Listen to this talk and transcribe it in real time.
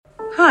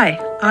Hi,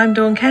 I'm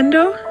Dawn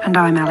Kendall. And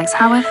I'm Alex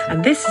Howarth.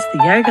 And this is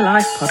the Yoga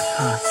Life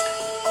podcast.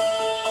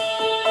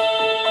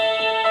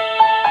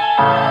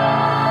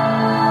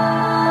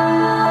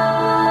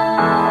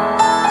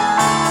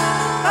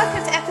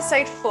 Welcome to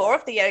episode 4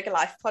 of the Yoga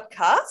Life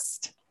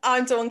podcast.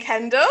 I'm Dawn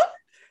Kendall.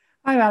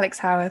 I'm Alex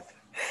Howarth.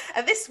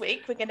 And this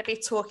week we're going to be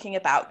talking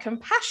about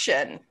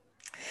compassion.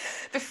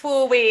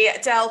 Before we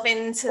delve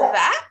into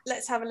that,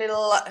 let's have a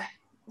little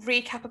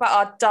recap about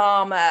our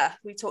Dharma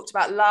we talked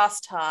about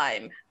last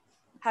time.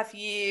 Have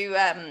you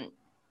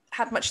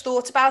had much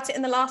thought about it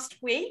in the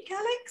last week,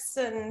 Alex?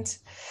 And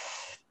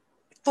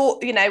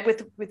thought,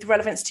 with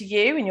relevance to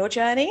you and your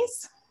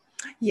journeys?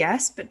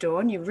 Yes, but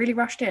Dawn, you really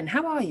rushed in.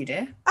 How are you,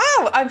 dear?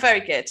 Oh, I'm very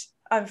good.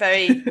 I'd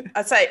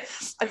say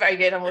I'm very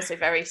good. I'm also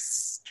very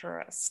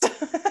stressed.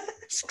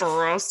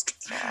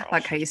 Stressed.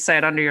 Like how you say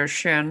it under your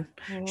shin.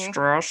 Mm-hmm.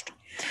 Stressed.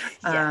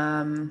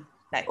 Yeah.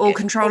 All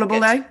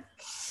controllable though?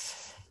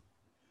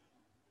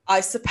 I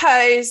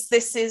suppose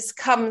this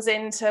comes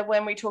into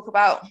when we talk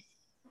about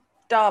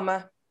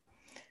Dharma,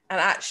 and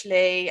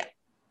actually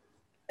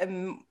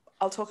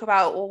I'll talk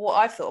about what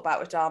I've thought about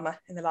with Dharma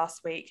in the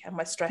last week and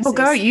my stress. Well,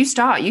 go, you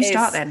start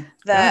then.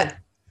 That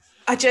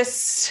I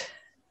just,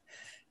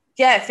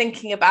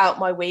 thinking about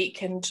my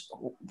week and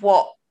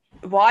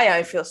why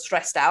I feel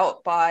stressed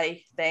out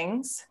by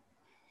things,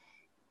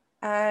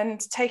 and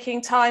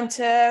taking time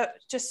to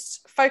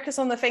just focus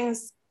on the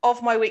things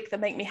of my week that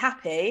make me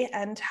happy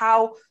and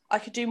how I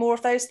could do more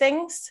of those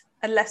things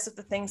and less of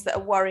the things that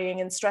are worrying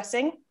and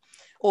stressing,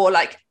 or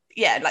like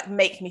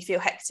make me feel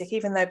hectic,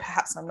 even though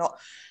perhaps I'm not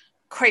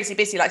crazy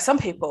busy like some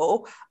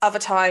people. Other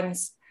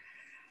times,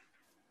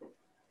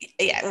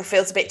 it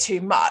feels a bit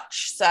too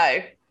much.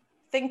 So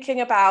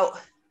thinking about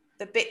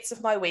the bits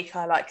of my week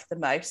I like the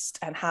most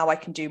and how I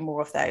can do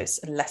more of those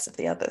and less of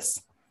the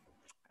others.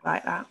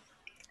 Like that.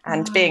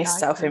 And being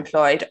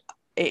self-employed,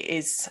 it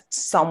is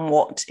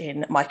somewhat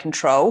in my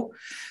control.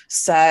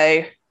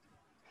 So,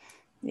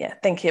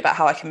 thinking about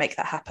how I can make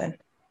that happen.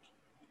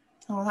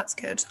 Oh, that's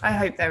good. I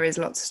hope there is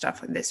lots of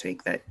stuff this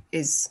week that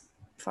is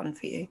fun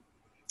for you.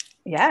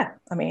 Yeah,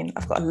 I mean,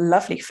 I've got a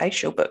lovely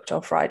facial booked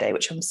on Friday,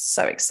 which I'm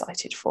so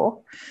excited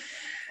for.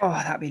 Oh,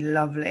 that'd be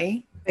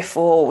lovely.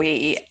 Before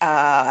we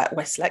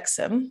West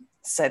Lexham.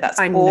 So that's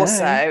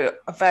also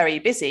very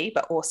busy,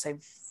 but also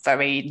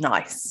very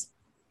nice.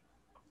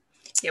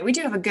 Yeah, we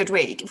do have a good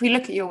week. If we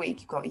look at your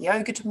week, you've got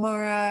yoga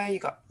tomorrow,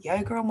 you've got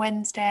yoga on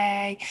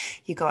Wednesday,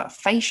 you've got a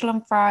facial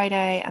on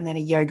Friday, and then a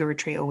yoga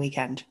retreat all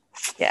weekend.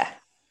 Yeah.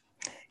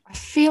 I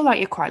feel like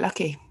you're quite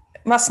lucky.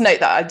 Must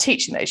note that I'm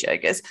teaching those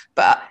yogas,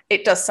 but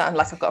it does sound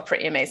like I've got a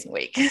pretty amazing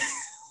week.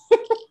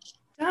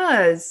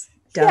 Does.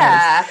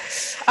 Yeah.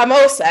 I'm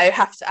also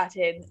have to add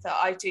in that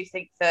I do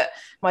think that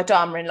my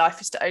Dharma in life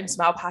is to own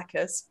some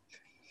alpacas.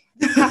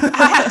 I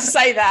have to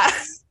say that.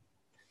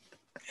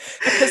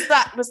 Because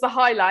that was the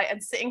highlight,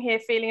 and sitting here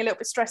feeling a little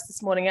bit stressed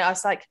this morning, I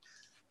was like,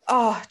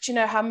 oh, do you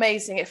know how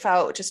amazing it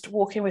felt just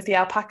walking with the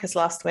alpacas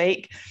last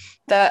week,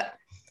 that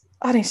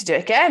I need to do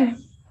it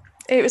again.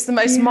 It was the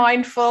most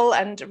mindful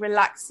and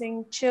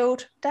relaxing,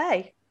 chilled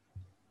day.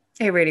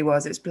 It really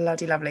was. It was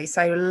bloody lovely.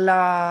 So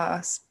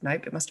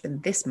it must have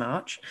been this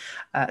March,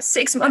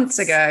 6 months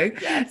ago,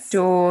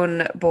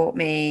 Dawn bought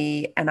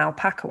me an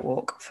alpaca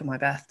walk for my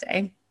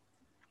birthday.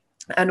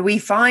 And we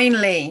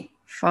finally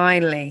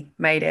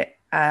made it.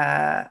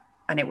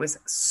 And it was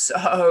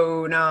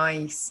so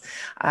nice.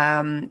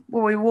 We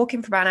were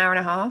walking for about an hour and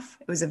a half.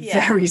 It was a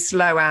very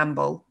slow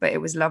amble, but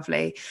it was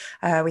lovely.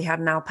 We had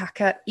an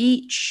alpaca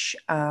each,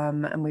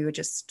 and we were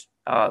just,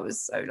 it was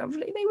so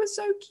lovely. They were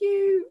so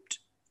cute.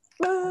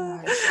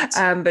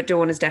 But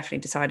Dawn has definitely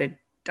decided,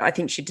 I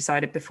think she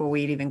decided before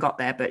we'd even got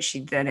there, but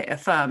it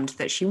affirmed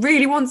that she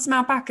really wants some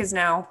alpacas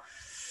now.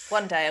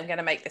 One day I'm going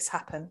to make this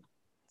happen.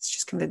 It's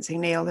just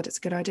convincing Neil that it's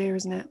a good idea,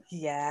 isn't it?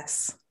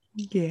 Yes.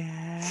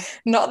 Yeah.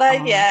 Not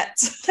there yet.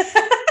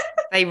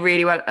 They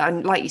really were.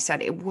 And like you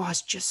said, it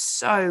was just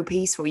so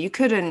peaceful. You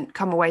couldn't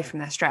come away from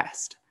there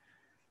stressed.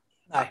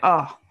 No.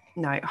 Oh,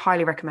 no.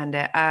 Highly recommend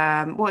it.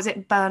 What was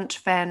it? Burnt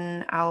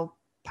Fen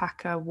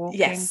alpaca walking?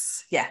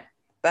 Yes. Yeah.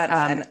 Burnt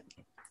Fen.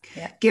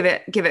 Yeah. Give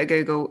it a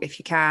Google if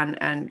you can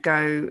and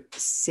go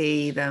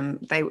see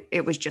them.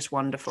 It was just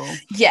wonderful.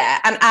 Yeah.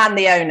 And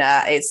the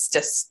owner is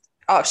just,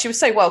 she was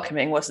so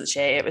welcoming, wasn't she?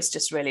 It was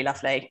just really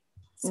lovely.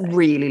 So.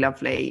 Really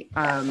lovely.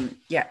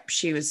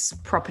 She was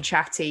proper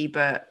chatty,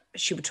 but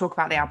she would talk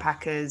about the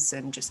alpacas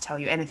and just tell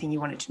you anything you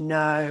wanted to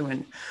know.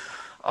 And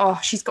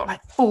she's got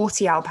like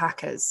 40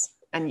 alpacas,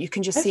 and you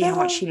can just see how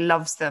much she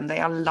loves them. They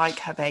are like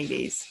her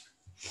babies.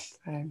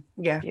 So,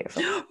 yeah.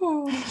 Beautiful.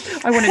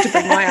 I wanted to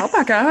bring my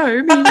alpaca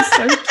home. He was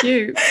so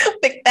cute.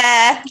 Big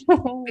bear.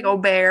 Big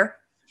old bear.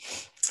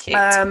 Cute.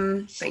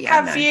 But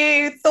yeah, have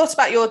you thought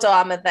about your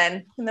Dharma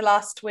then in the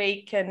last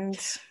week, and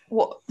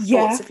what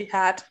thoughts have you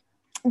had?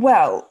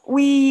 Well,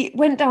 we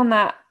went down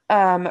that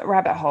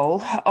rabbit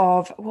hole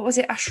of, what was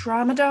it,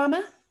 Ashrama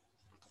Dharma?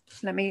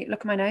 Let me look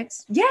at my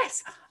notes.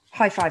 Yes.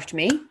 High five to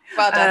me.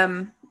 Well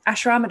done.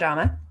 Ashrama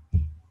Dharma.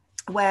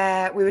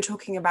 where we were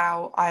talking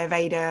about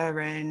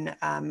Ayurveda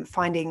and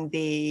finding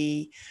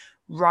the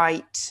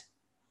right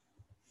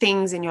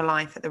things in your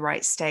life at the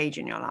right stage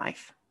in your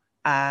life.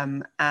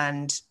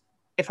 And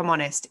if I'm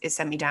honest, it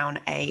sent me down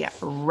a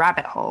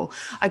rabbit hole.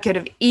 I could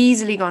have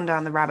easily gone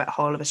down the rabbit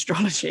hole of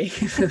astrology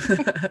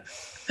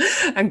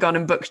and gone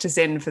and booked us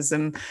in for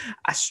some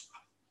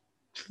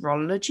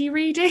astrology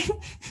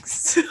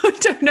readings. I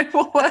don't know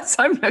what words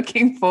I'm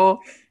looking for.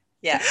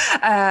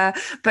 Yeah.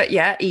 But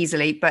yeah,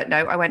 easily. But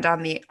no, I went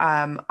down the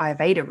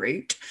Ayurveda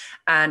route.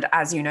 And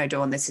as you know,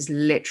 Dawn, this has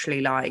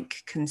literally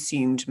like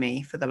consumed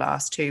me for the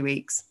last 2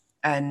 weeks.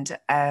 And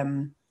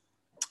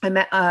I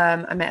met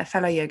a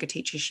fellow yoga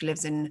teacher. She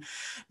lives in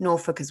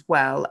Norfolk as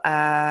well,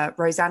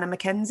 Rosanna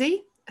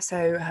McKenzie.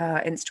 So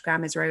her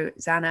Instagram is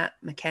Rosanna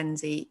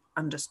McKenzie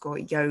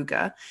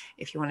 _yoga,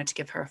 if you wanted to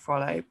give her a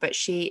follow. But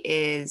she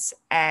is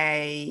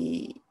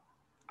a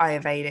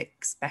Ayurvedic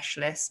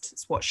specialist.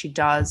 It's what she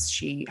does.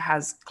 She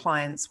has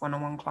clients,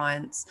 one-on-one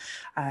clients,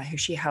 who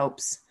she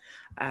helps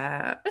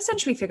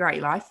essentially figure out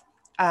your life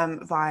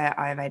via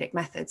Ayurvedic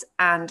methods.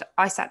 And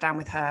I sat down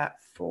with her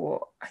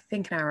for, I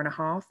think, an hour and a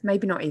half,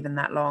 maybe not even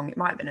that long. It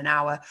might have been an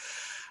hour,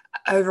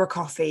 over a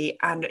coffee.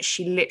 And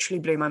she literally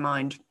blew my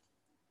mind.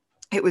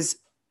 It was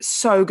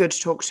so good to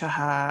talk to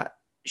her.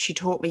 She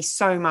taught me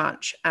so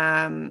much.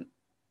 And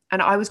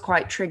I was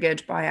quite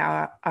triggered by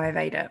our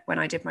Ayurveda when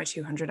I did my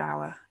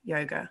 200-hour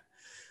yoga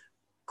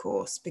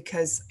course,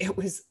 because it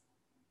was,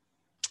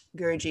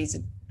 Guruji's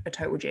a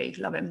total G,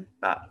 love him.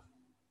 But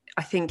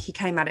I think he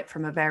came at it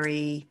from a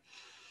very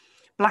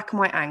black and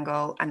white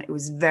angle, and it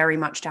was very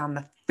much down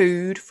the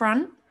food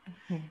front.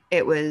 Mm-hmm.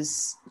 It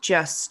was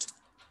just,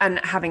 and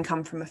having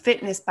come from a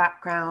fitness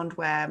background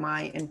where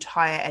my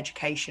entire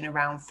education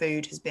around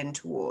food has been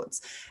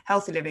towards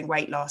healthy living,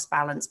 weight loss,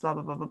 balance, blah,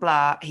 blah, blah, blah,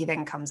 blah, he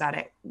then comes at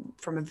it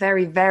from a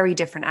very, very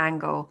different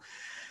angle.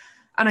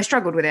 And I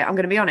struggled with it, I'm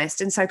going to be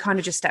honest. And so kind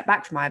of just stepped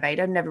back from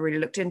Ayurveda, never really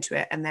looked into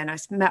it. And then I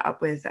met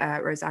up with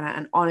Rosanna,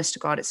 and honest to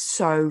God, it's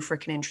so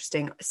freaking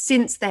interesting.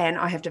 Since then,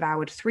 I have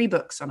devoured 3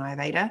 books on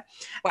Ayurveda.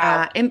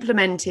 Wow.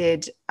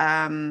 Implemented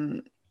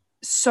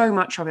so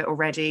much of it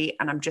already,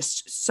 and I'm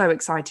just so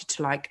excited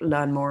to like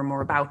learn more and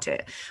more about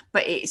it.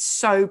 But it's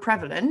so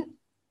prevalent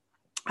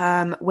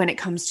when it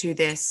comes to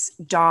this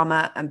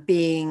dharma and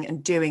being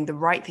and doing the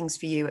right things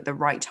for you at the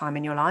right time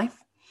in your life.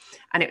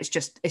 And it's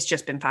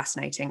just been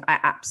fascinating. I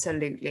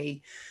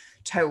absolutely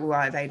total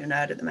Ayurveda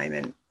nerd at the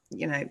moment.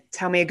 You know,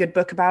 tell me a good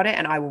book about it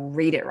and I will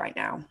read it right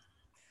now.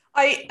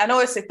 I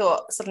honestly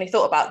suddenly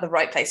thought about the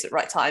right place at the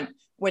right time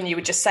when you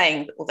were just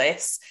saying all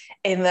this,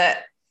 in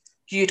that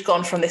you'd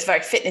gone from this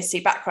very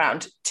fitnessy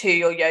background to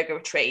your yoga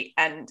retreat,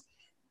 and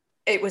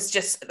it was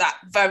just that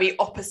very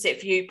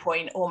opposite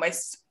viewpoint,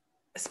 almost,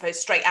 I suppose,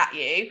 straight at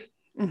you.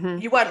 Mm-hmm.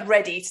 You weren't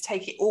ready to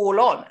take it all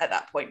on at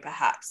that point,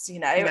 perhaps, you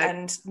know,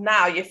 and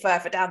now you're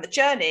further down the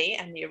journey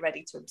and you're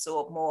ready to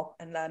absorb more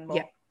and learn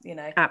more, you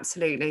know.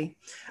 Absolutely.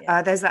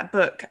 Yeah. There's that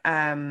book,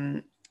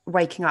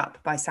 Waking Up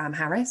by Sam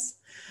Harris.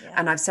 Yeah.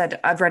 And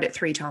I've read it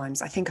 3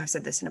 times. I think I've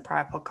said this in a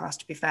prior podcast,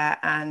 to be fair.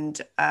 And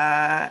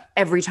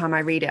every time I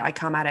read it, I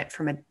come at it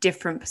from a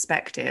different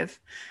perspective,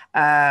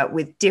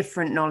 with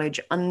different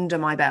knowledge under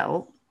my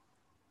belt,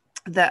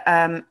 that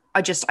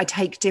I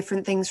take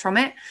different things from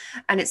it.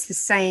 And it's the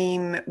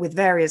same with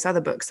various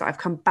other books that I've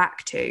come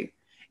back to.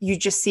 You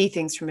just see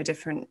things from a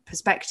different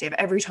perspective.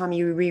 Every time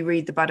you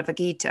reread the Bhagavad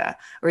Gita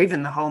or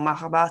even the whole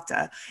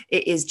Mahabharata,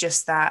 it is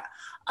just that,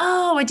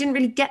 oh, I didn't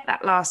really get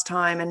that last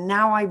time, and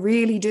now I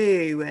really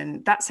do.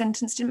 And that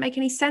sentence didn't make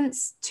any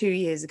sense 2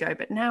 years ago,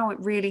 but now it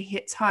really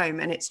hits home.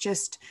 And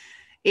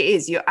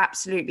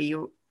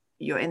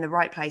you're in the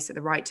right place at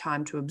the right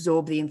time to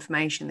absorb the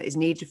information that is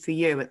needed for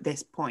you at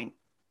this point.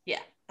 Yeah,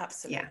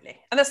 absolutely. Yeah.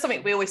 And that's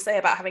something we always say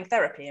about having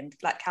therapy and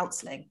like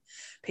counselling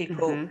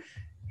people. Mm-hmm.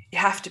 You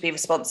have to be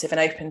responsive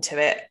and open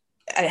to it.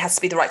 And it has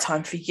to be the right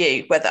time for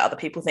you, whether other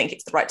people think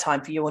it's the right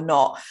time for you or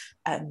not.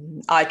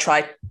 I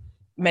tried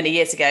many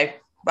years ago,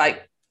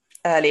 like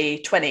early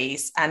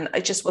 20s, and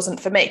it just wasn't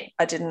for me.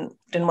 I didn't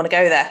want to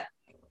go there.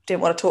 Didn't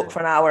want to talk for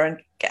an hour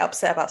and get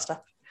upset about stuff.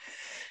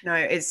 No,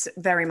 it's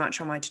very much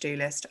on my to-do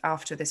list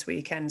after this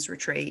weekend's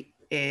retreat,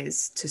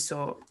 is to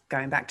sort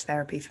going back to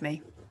therapy for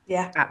me.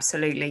 Yeah,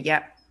 absolutely.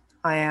 Yep.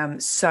 I am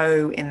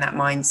so in that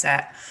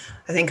mindset.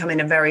 I think I'm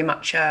in a very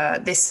much,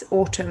 this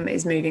autumn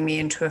is moving me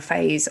into a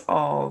phase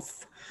of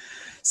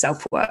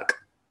self-work.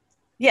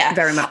 Yeah.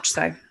 Very much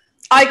so.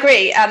 I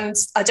agree. And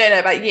I don't know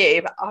about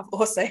you, but I've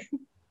also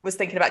was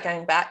thinking about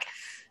going back,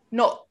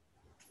 not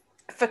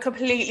for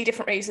completely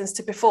different reasons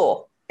to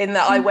before, in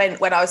that I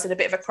went when I was in a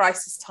bit of a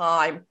crisis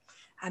time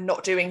and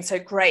not doing so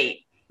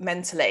great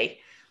mentally.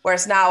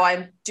 Whereas now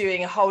I'm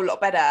doing a whole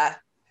lot better,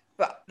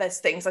 but there's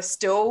things I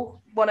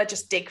still want to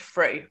just dig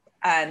through,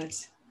 and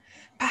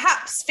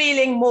perhaps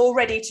feeling more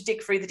ready to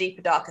dig through the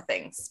deeper, darker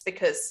things,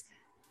 because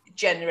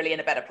generally in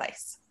a better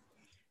place.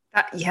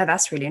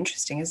 That's really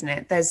interesting, isn't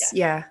it?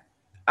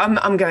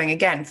 I'm going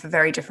again for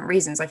very different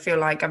reasons. I feel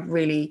like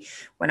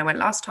when I went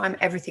last time,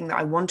 everything that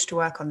I wanted to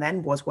work on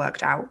then was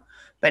worked out.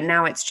 But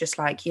now it's just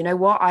like, you know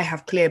what? I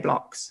have clear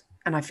blocks.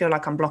 and I feel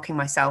like I'm blocking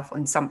myself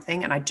on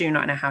something and I do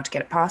not know how to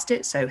get it past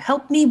it. So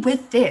help me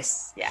with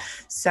this. Yeah.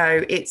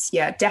 So it's,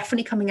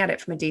 definitely coming at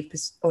it from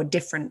a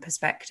different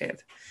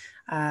perspective.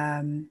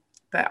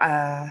 But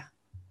I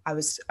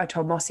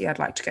told Mossy I'd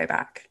like to go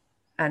back.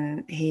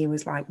 And he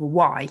was like, well,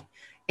 why?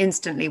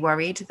 Instantly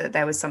worried that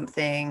there was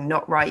something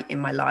not right in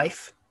my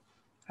life.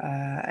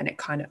 And it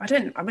kind of,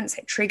 I wouldn't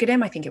say it triggered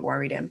him. I think it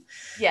worried him.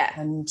 Yeah.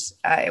 And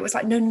it was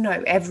like, no,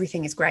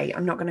 everything is great.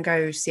 I'm not going to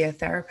go see a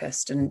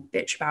therapist and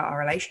bitch about our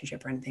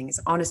relationship or anything. It's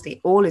honestly,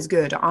 all is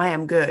good. I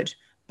am good,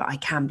 but I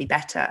can be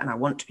better and I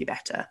want to be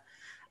better.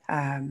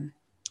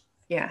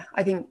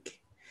 I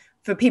think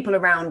for people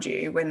around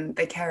you, when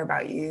they care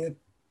about you,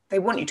 they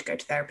want you to go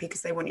to therapy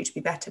because they want you to be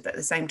better. But at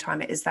the same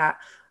time, it is that,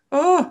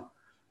 oh,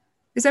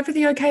 is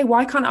everything okay?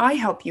 Why can't I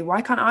help you?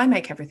 Why can't I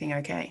make everything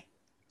okay?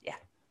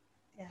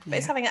 But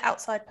it's having an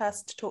outside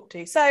person to talk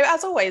to. So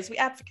as always, we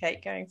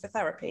advocate going for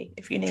therapy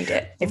if you need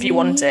it, if you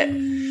want it.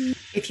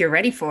 If you're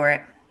ready for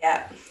it.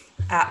 Yeah,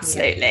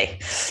 absolutely.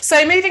 Yeah.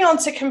 So moving on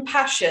to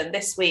compassion,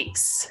 this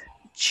week's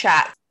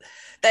chat.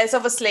 There's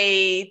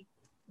obviously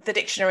the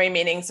dictionary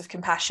meanings of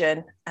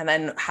compassion and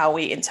then how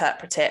we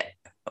interpret it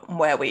and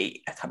where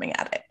we are coming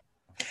at it.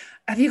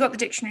 Have you got the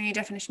dictionary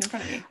definition in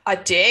front of you? I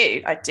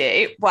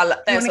do. Well,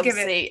 there's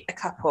obviously a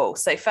couple.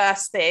 So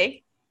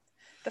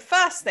the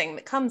first thing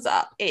that comes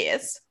up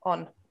is,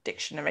 on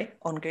dictionary,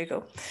 on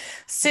Google,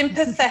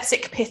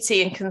 sympathetic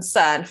pity and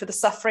concern for the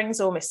sufferings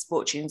or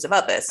misfortunes of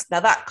others. Now,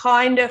 that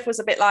kind of was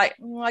a bit like,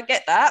 I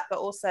get that, but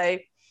also,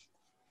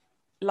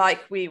 like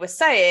we were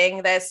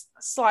saying, there's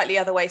slightly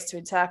other ways to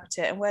interpret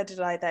it. And where did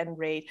I then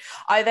read?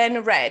 I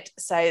then read,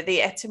 so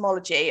the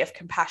etymology of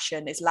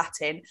compassion is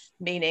Latin,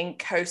 meaning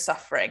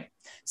co-suffering.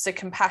 So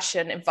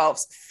compassion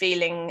involves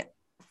feeling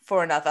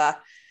for another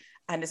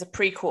and is a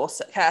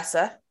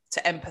precursor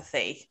to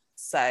empathy.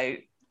 So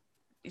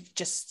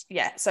just,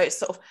 so it's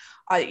sort of,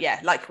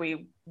 like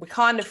we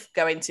kind of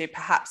go into,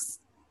 perhaps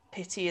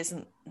pity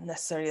isn't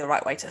necessarily the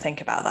right way to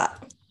think about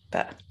that,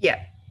 but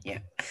yeah.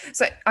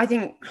 So I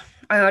think,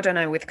 I don't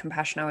know, with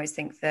compassion, I always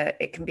think that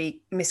it can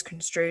be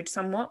misconstrued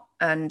somewhat,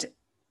 and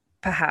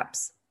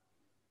perhaps,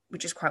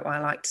 which is quite why I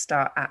like to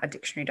start at a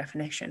dictionary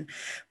definition,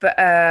 but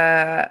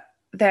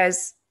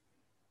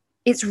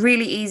it's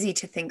really easy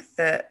to think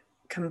that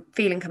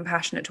feeling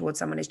compassionate towards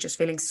someone is just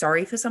feeling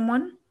sorry for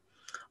someone.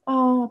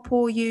 Oh,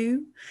 poor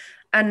you.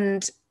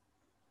 And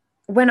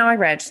when I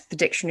read the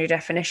dictionary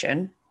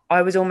definition,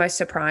 I was almost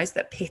surprised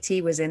that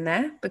pity was in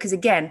there, because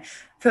again,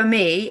 for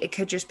me, it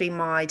could just be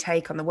my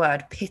take on the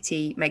word.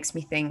 Pity makes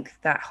me think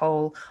that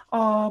whole,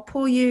 oh,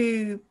 poor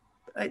you,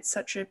 it's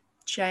such a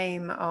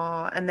shame.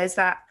 Oh, and there's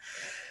that,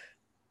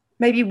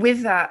 maybe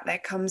with that, there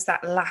comes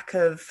that lack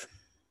of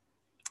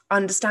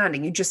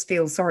understanding. You just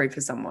feel sorry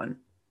for someone.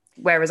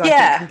 Whereas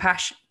I think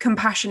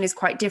compassion is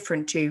quite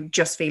different to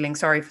just feeling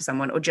sorry for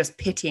someone or just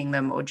pitying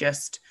them or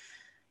just,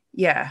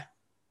 I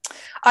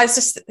was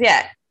just,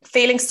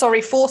 feeling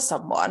sorry for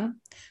someone.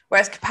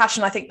 Whereas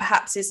compassion, I think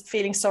perhaps is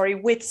feeling sorry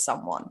with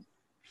someone.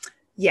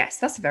 Yes,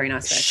 that's a very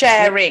nice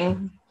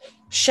version.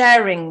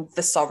 Sharing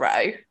the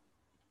sorrow.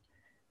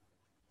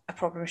 A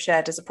problem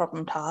shared is a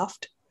problem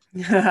halved.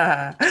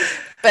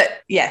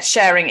 But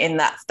sharing in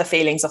that, the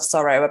feelings of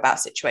sorrow about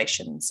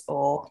situations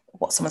or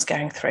what someone's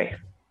going through.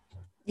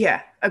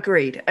 Yeah,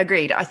 agreed.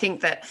 I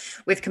think that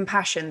with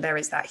compassion, there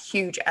is that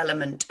huge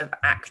element of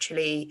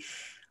actually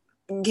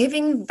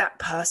giving that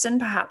person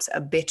perhaps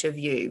a bit of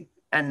you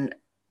and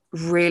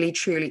really,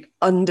 truly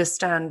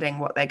understanding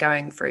what they're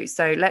going through.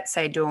 So let's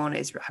say Dawn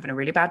is having a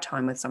really bad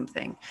time with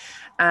something,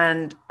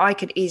 and I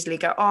could easily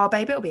go, oh,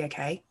 babe, it'll be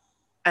okay.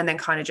 And then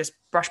kind of just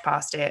brush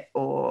past it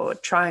or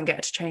try and get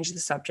her to change the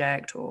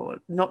subject or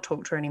not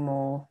talk to her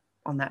anymore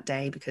on that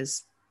day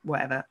because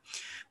whatever.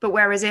 But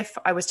whereas if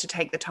I was to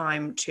take the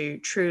time to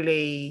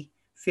truly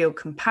feel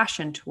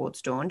compassion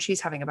towards Dawn,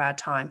 she's having a bad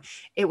time,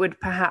 it would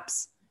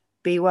perhaps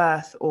be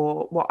worth,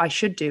 or what I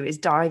should do is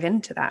dive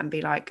into that and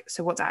be like,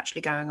 so what's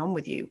actually going on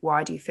with you?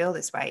 Why do you feel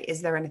this way?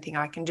 Is there anything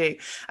I can do?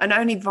 And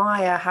only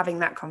via having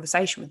that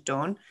conversation with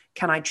Dawn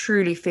can I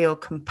truly feel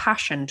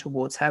compassion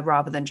towards her,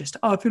 rather than just,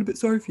 oh, I feel a bit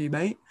sorry for you,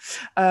 mate.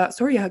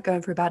 Sorry you're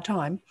going through a bad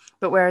time.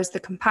 But whereas the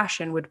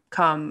compassion would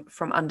come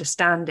from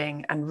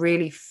understanding and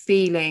really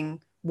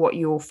feeling what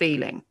you're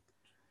feeling,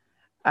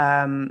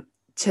 to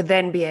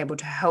then be able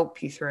to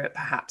help you through it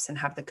perhaps and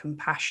have the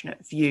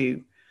compassionate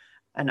view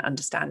and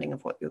understanding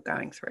of what you're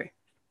going through.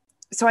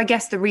 So I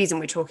guess the reason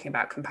we're talking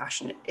about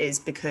compassion is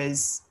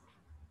because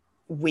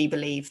we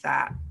believe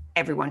that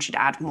everyone should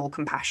add more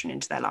compassion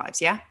into their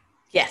lives. Yeah.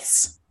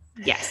 Yes.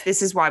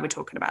 This is why we're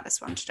talking about this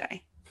one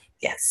today.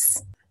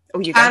 Yes. Oh,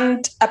 you go.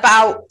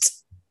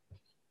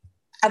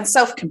 And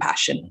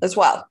self-compassion as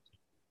well.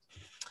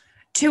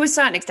 To a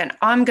certain extent,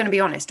 I'm going to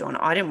be honest, Dawn,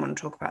 I didn't want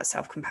to talk about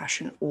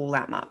self-compassion all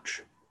that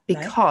much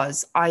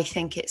because I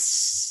think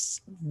it's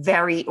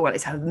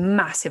it's a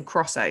massive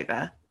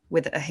crossover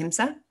with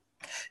ahimsa.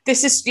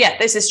 This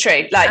is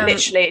true. Like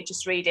literally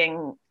just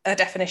reading a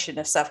definition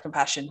of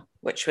self-compassion,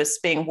 which was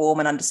being warm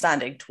and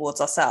understanding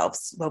towards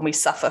ourselves when we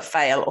suffer,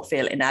 fail, or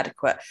feel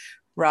inadequate,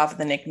 rather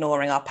than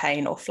ignoring our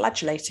pain or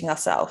flagellating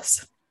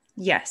ourselves.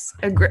 Yes,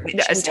 agree.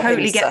 I totally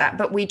ahimsa. get that.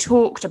 But we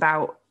talked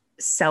about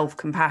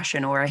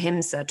self-compassion or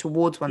ahimsa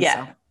towards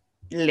oneself,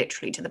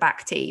 literally to the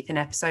back teeth in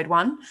episode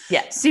 1,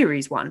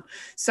 series 1.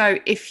 So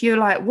if you're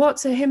like,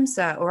 what's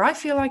ahimsa? Or I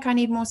feel like I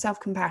need more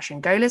self-compassion,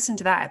 go listen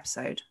to that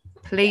episode.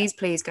 Please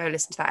go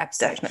listen to that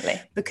episode.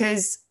 Definitely.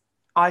 Because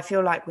I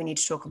feel like we need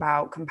to talk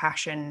about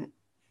compassion,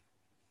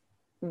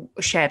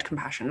 shared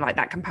compassion, like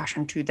that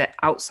compassion to the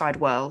outside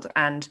world,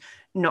 and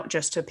not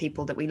just to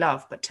people that we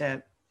love, but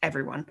to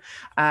everyone,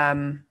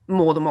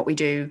 more than what we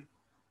do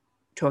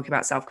talking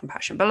about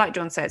self-compassion. But like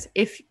Dawn says,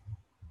 if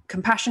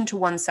compassion to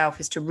oneself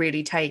is to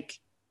really take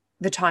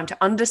the time to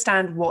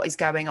understand what is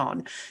going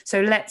on.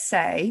 So let's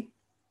say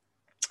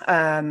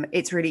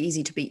it's really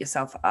easy to beat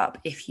yourself up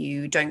if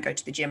you don't go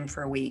to the gym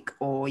for a week,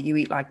 or you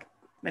eat like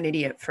an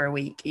idiot for a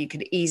week. You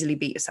could easily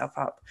beat yourself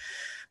up.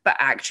 But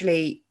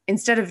actually,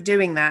 instead of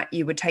doing that,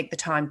 you would take the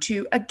time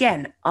to,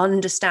 again,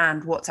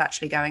 understand what's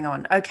actually going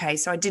on. Okay,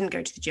 so I didn't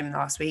go to the gym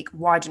last week.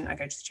 Why didn't I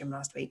go to the gym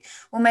last week?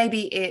 Well,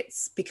 maybe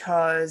it's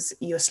because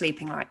you're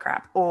sleeping like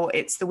crap, or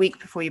it's the week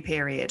before your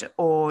period,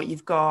 or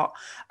you've got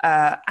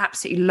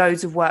absolutely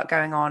loads of work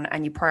going on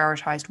and you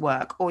prioritized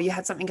work, or you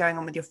had something going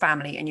on with your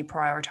family and you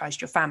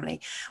prioritized your family.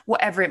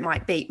 Whatever it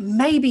might be,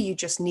 maybe you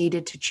just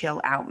needed to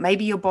chill out.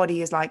 Maybe your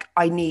body is like,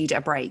 I need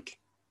a break.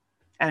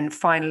 And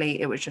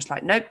finally, it was just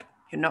like, nope,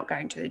 you're not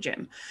going to the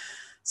gym.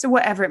 So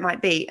whatever it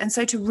might be. And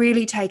so to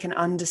really take an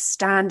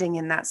understanding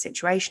in that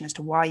situation as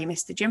to why you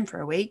missed the gym for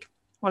a week,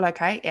 well,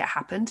 okay, it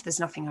happened. There's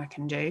nothing I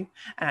can do.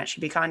 And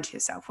actually be kind to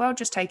yourself. Well,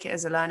 just take it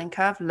as a learning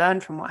curve, learn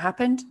from what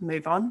happened,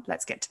 move on.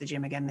 Let's get to the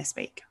gym again this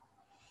week.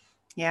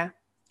 Yeah.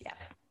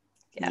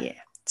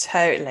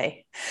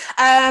 Totally.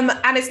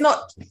 And it's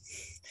not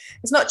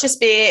just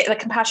be the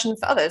compassion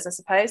for others, I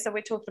suppose. So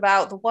we talked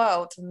about the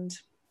world and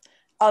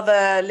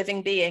other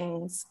living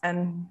beings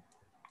and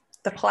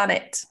the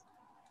planet.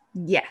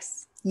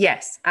 Yes,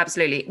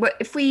 absolutely. Well,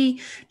 if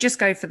we just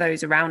go for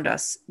those around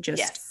us,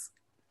 just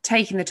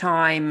taking the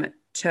time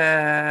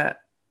to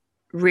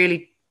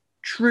really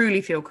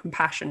truly feel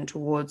compassion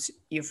towards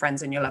your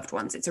friends and your loved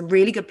ones, it's a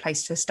really good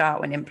place to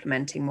start when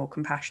implementing more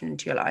compassion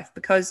into your life,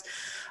 because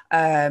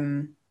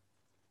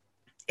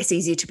it's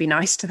easier to be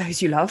nice to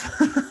those you love.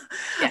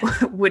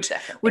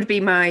 would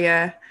be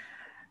my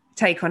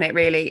take on it,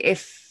 really.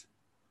 If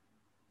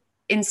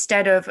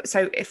instead of,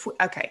 so if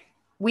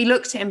we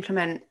look to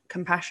implement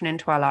compassion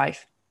into our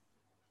life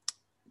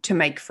to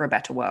make for a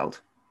better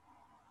world.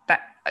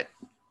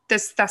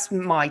 That's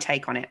my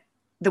take on it.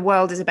 The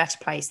world is a better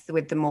place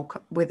with the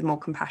more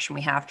compassion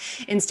we have.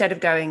 Instead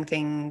of going at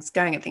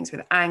things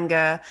with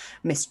anger,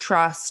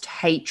 mistrust,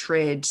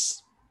 hatred,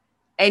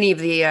 any of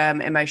the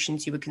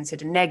emotions you would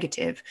consider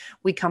negative,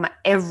 we come at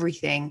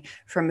everything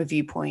from a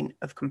viewpoint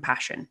of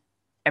compassion.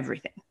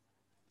 Everything.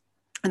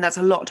 And that's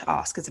a lot to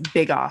ask. It's a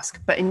big ask.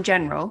 But in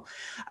general,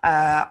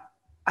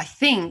 I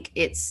think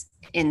it's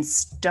in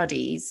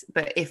studies,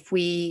 but if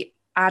we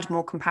add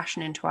more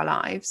compassion into our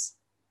lives,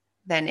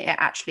 then it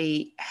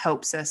actually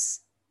helps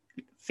us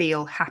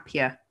feel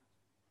happier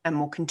and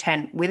more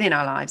content within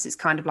our lives. It's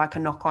kind of like a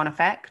knock-on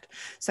effect.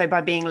 So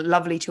by being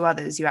lovely to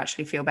others, you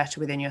actually feel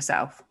better within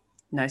yourself.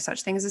 No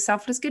such thing as a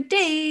selfless good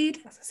deed.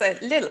 So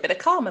a little bit of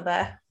karma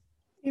there.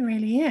 It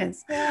really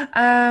is.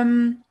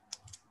 Yeah.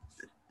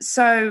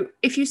 So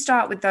if you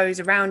start with those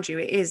around you,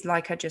 it is,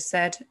 like I just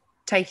said,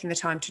 taking the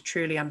time to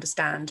truly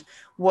understand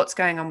what's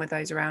going on with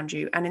those around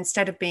you. And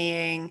instead of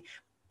being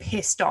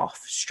pissed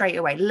off straight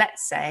away,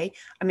 let's say,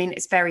 I mean,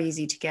 it's very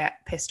easy to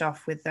get pissed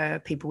off with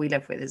the people we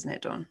live with, isn't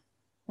it, Dawn?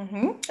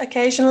 Mm-hmm.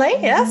 Occasionally,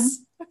 yes.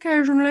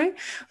 Occasionally.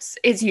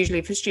 It's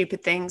usually for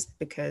stupid things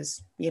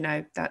because,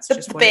 that's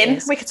just the what bin. it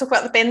is. We could talk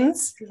about the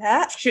bins.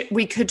 Yeah.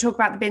 We could talk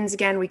about the bins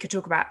again. We could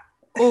talk about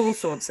all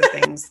sorts of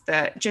things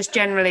that just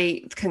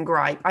generally can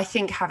gripe. I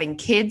think having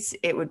kids,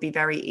 it would be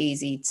very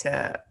easy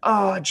to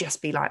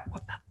just be like,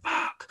 what the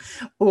fuck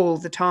all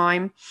the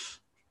time.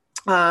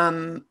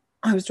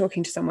 I was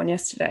talking to someone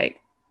yesterday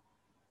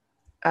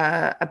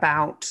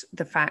about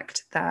the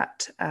fact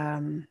that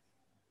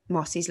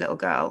Mossy's little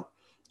girl,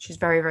 she's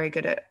very, very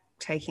good at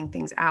taking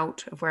things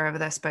out of wherever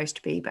they're supposed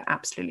to be, but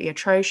absolutely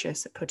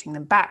atrocious at putting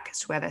them back as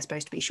to where they're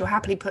supposed to be. She'll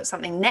happily put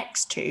something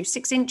next to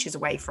 6 inches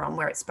away from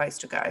where it's supposed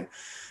to go,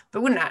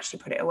 but wouldn't actually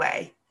put it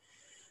away.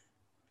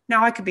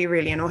 Now, I could be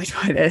really annoyed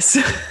by this.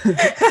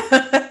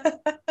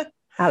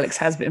 Alex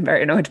has been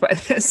very annoyed by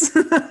this.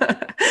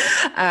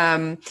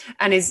 And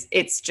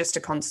it's just a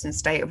constant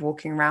state of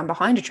walking around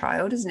behind a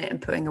child, isn't it?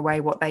 And putting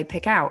away what they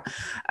pick out.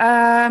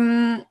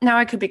 Now,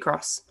 I could be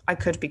cross.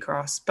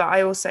 But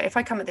I also, if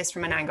I come at this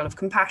from an angle of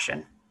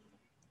compassion,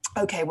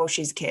 okay, well,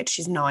 she's a kid.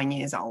 She's 9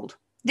 years old.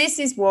 This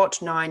is what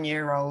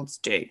 9-year-olds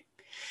do.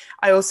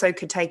 I also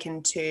could take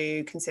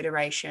into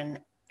consideration,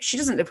 she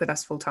doesn't live with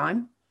us full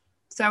time.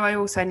 So I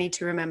also need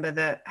to remember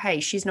that, hey,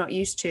 she's not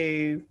used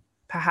to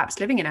perhaps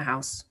living in a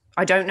house.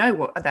 I don't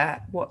know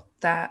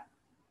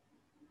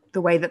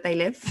the way that they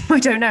live. I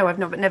don't know. I've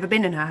never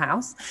been in her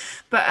house,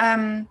 but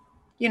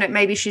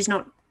maybe she's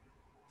not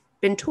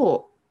been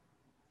taught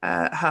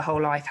her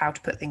whole life how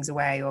to put things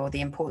away or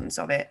the importance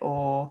of it,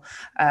 or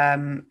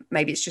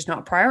maybe it's just not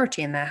a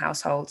priority in their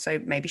household, so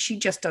maybe she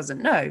just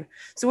doesn't know.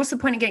 So what's the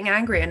point of getting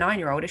angry at a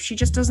 9-year-old if she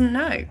just doesn't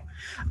know?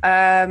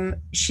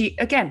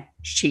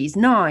 She's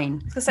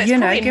 9. So it's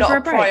probably not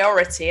a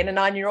priority in a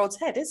 9-year-old's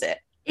head, is it?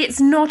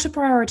 It's not a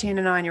priority in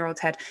a 9-year-old's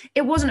head.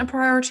 It wasn't a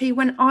priority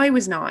when I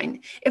was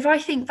 9. If I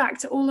think back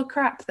to all the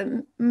crap that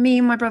me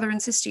and my brother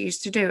and sister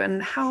used to do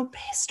and how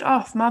pissed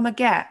off mama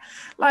get,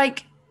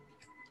 like,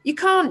 you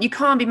can't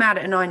be mad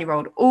at a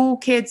 9-year-old. All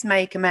kids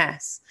make a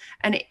mess.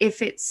 And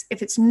if it's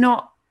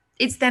not,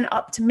 it's then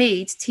up to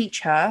me to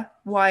teach her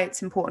why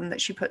it's important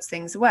that she puts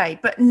things away.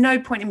 But no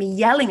point in me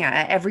yelling at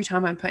her every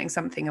time I'm putting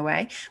something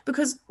away,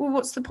 because, well,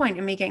 what's the point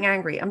in me getting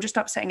angry? I'm just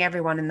upsetting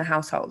everyone in the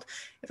household.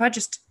 If I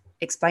just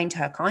explain to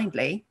her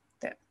kindly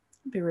that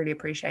it'd be really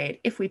appreciated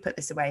if we put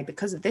this away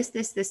because of this,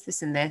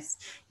 and this,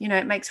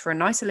 it makes for a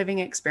nicer living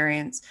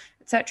experience,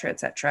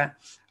 etc.,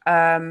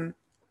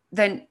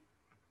 then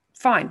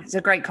fine, it's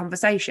a great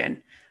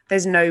conversation.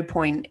 There's no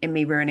point in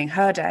me ruining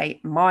her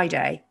day, my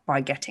day, by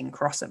getting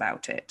cross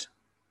about it.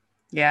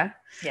 Yeah.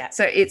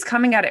 So it's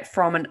coming at it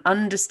from an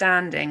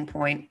understanding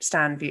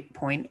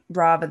standpoint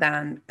rather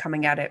than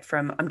coming at it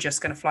from, I'm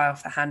just going to fly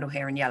off the handle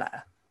here and yell at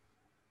her.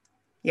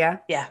 Yeah,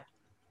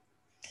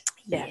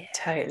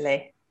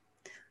 totally.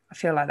 I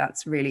feel like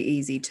that's really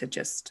easy to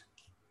just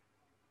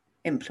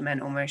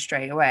implement almost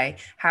straight away.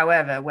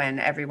 However, when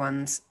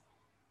everyone's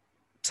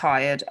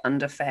tired,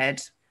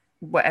 underfed,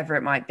 whatever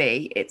it might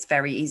be, it's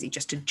very easy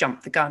just to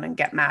jump the gun and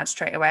get mad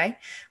straight away.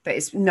 But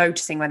it's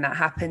noticing when that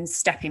happens,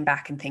 stepping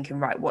back and thinking,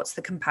 right, what's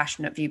the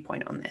compassionate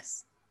viewpoint on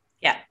this?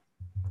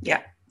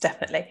 Yeah,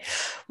 definitely.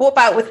 What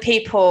about with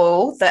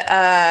people that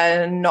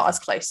are not as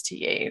close to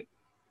you?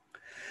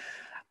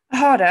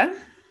 Harder.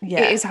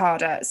 It is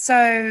harder.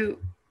 So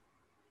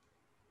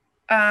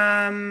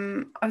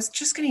I was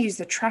just going to use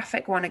the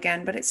traffic one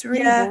again, but it's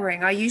really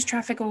boring. I use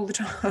traffic all the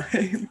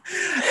time.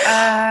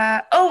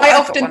 I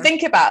often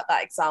think about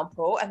that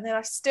example, and then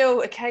I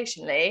still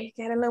occasionally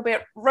get a little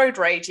bit road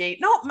ragey.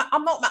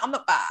 I'm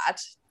not bad.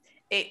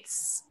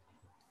 It's,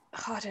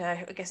 I don't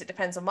know, I guess it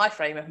depends on my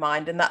frame of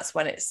mind, and that's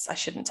when I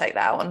shouldn't take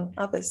that out on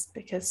others,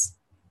 because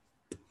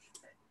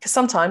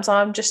sometimes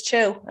I'm just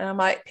chill and I'm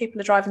like, people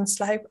are driving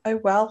slow. Oh,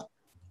 well.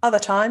 Other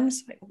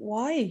times, like,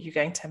 why are you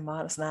going 10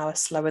 miles an hour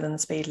slower than the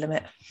speed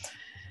limit?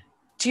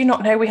 Do you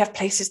not know we have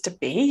places to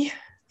be?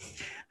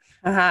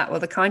 Well,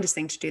 the kindest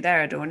thing to do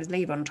there, Dawn, is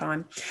leave on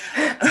time.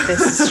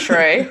 This is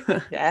true.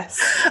 Yes.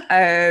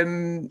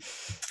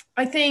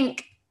 I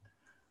think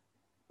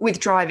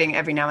with driving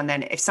every now and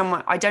then,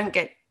 I don't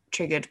get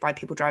triggered by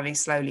people driving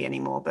slowly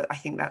anymore, but I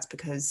think that's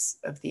because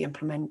of the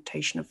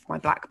implementation of my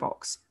black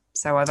box.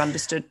 So I've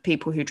understood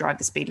people who drive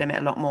the speed limit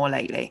a lot more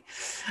lately.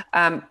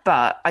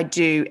 But I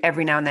do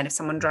every now and then, if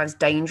someone drives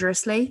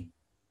dangerously,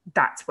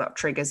 that's what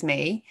triggers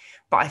me.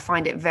 But I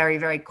find it very,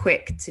 very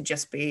quick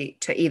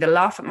to either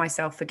laugh at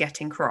myself for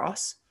getting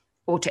cross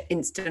or to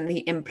instantly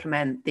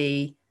implement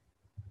we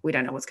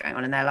don't know what's going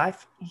on in their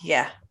life.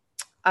 Yeah.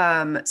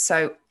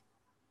 So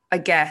I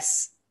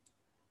guess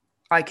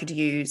I could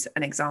use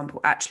an example.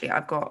 Actually,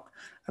 I've got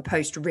a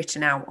post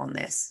written out on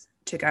this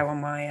to go on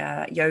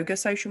my yoga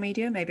social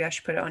media. Maybe I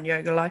should put it on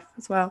Yoga Life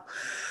as well.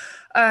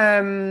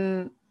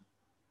 I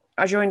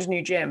joined a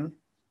new gym,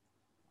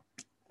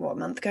 a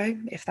month ago,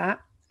 if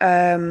that.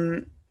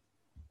 And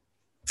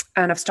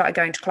I've started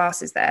going to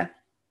classes there.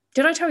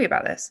 Did I tell you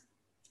about this?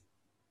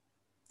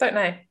 Don't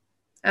know.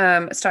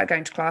 I started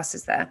going to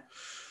classes there.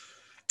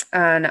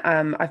 And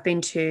I've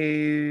been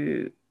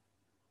to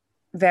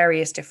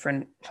various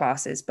different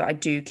classes, but I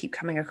do keep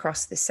coming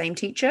across the same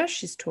teacher.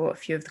 She's taught a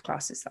few of the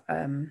classes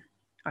that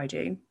I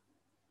do.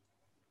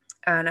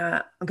 And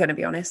I'm going to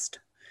be honest,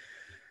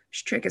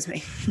 she triggers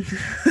me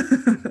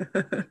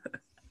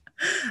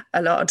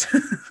a lot.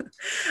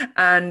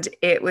 And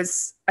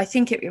I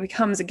think it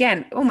becomes,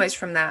 again, almost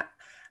from that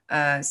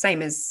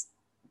same as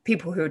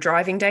people who are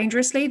driving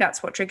dangerously.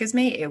 That's what triggers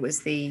me.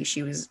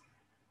 She was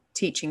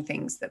teaching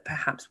things that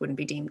perhaps wouldn't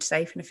be deemed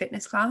safe in a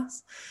fitness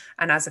class.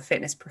 And as a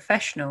fitness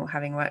professional,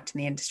 having worked in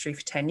the industry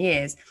for 10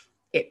 years,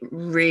 it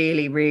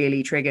really,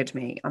 really triggered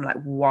me. I'm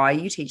like, why are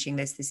you teaching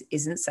this? This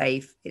isn't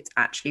safe. It's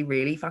actually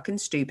really fucking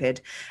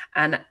stupid.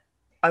 And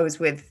I was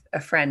with a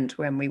friend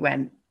when we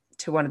went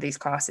to one of these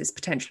classes,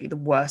 potentially the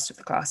worst of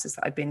the classes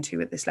that I'd been to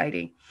with this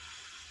lady.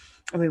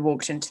 And we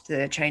walked into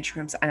the changing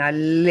rooms and I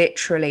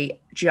literally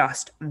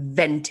just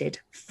vented,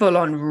 full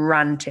on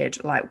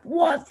ranted, like,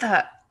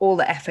 all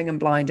the effing and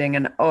blinding.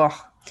 And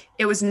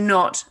it was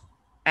not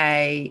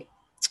a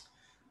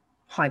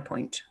high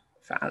point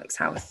for Alex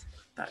Howarth.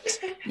 But,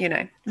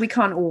 we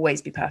can't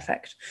always be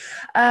perfect.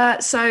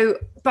 But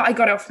I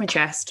got it off my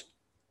chest.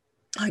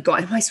 I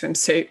got in my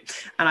swimsuit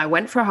and I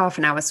went for a half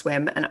an hour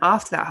swim. And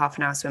after that half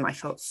an hour swim, I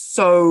felt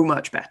so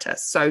much better,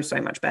 so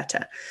much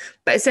better.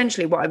 But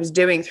essentially what I was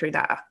doing through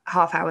that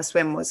half hour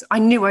swim was I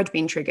knew I'd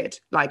been triggered.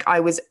 Like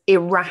I was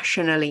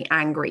irrationally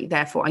angry.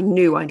 Therefore, I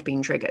knew I'd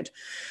been triggered.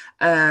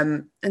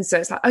 And so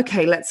it's like,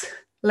 okay,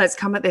 let's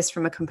come at this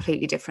from a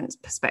completely different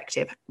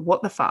perspective.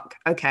 What the fuck?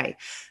 Okay.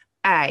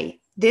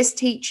 This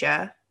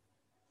teacher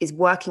is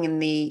working in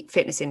the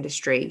fitness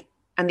industry,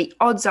 and the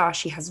odds are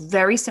she has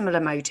very similar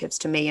motives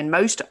to me and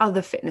most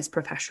other fitness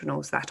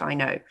professionals that I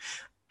know.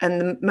 And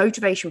the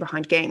motivation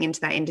behind getting into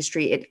that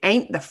industry, it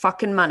ain't the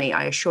fucking money,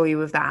 I assure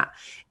you of that,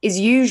 is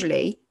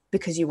usually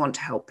because you want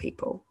to help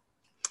people.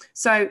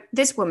 So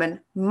this woman,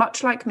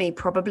 much like me,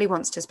 probably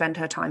wants to spend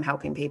her time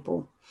helping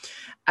people.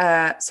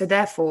 So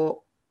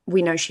therefore,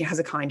 we know she has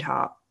a kind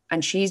heart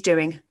and she's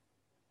doing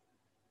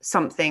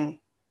something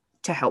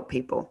to help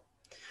people,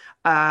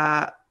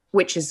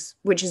 which is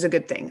a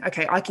good thing.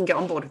 Okay, I can get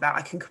on board with that.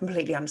 I can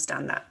completely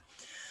understand that.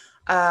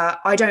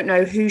 I don't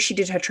know who she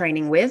did her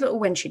training with or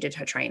when she did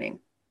her training.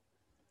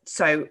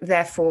 So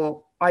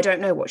therefore, I don't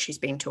know what she's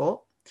being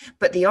taught.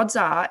 But the odds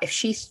are, if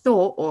she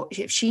thought or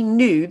if she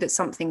knew that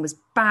something was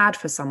bad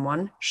for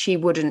someone, she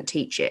wouldn't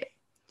teach it.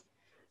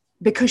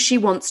 Because she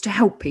wants to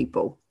help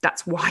people.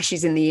 That's why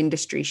she's in the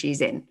industry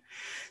she's in.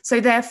 So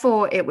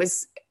therefore, it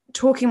was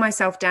talking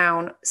myself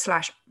down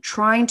 /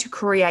 trying to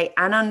create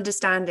an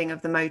understanding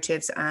of the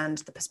motives and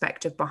the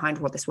perspective behind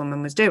what this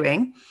woman was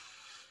doing,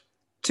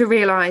 to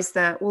realize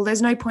that, well,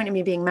 there's no point in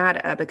me being mad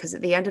at her, because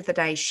at the end of the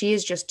day, she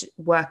is just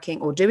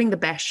working or doing the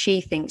best she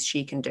thinks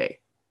she can do.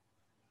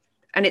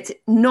 And it's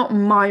not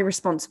my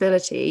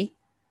responsibility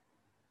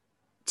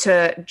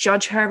to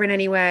judge her in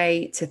any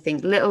way, to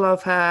think little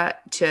of her,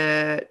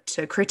 to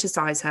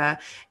criticize her.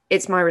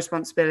 It's my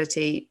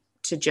responsibility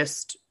to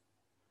just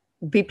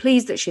be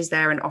pleased that she's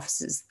there and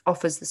offers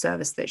the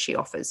service that she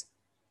offers.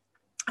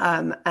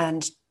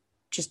 And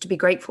just to be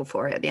grateful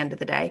for it at the end of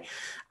the day.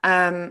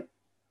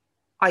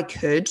 I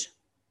could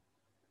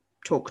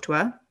talk to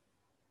her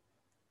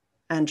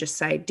and just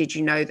say, did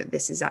you know that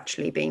this is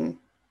actually being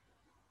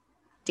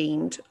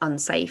deemed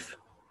unsafe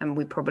and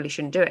we probably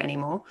shouldn't do it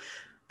anymore?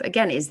 But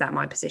again, is that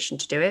my position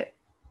to do it?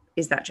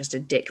 Is that just a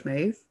dick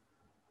move?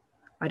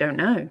 I don't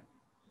know.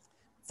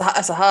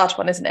 That's a hard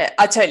one, isn't it?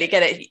 I totally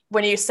get it.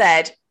 When you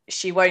said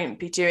she won't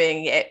be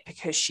doing it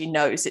because she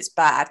knows it's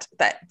bad,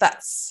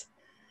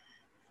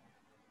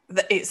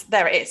 it's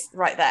there, it is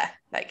right there.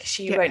 Like,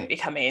 she won't be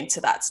coming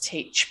into that to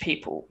teach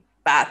people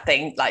bad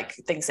things, like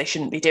things they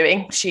shouldn't be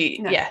doing.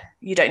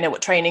 You don't know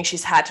what training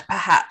she's had.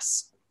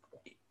 Perhaps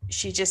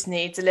she just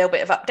needs a little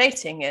bit of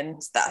updating,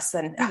 and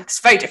it's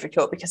very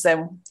difficult, because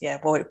then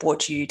what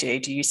do you do?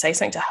 Do you say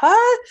something to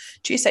her?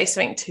 Do you say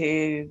something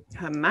to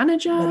her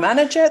manager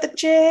at the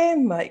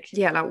gym? I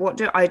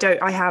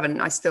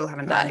still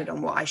haven't landed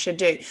on what I should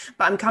do,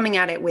 but I'm coming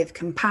at it with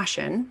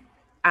compassion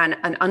and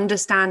an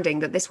understanding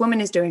that this woman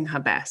is doing her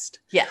best.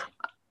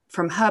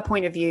 From her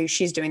point of view,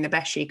 she's doing the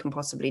best she can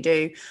possibly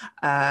do.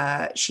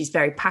 She's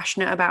very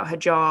passionate about her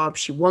job.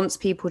 She wants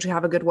people to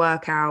have a good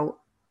workout.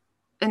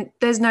 And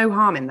there's no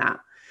harm in that.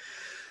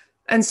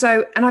 And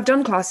I've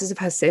done classes of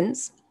her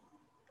since.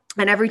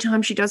 And every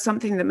time she does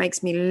something that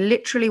makes me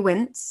literally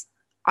wince,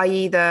 I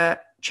either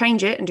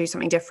change it and do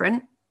something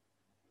different,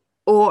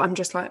 or I'm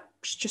just like,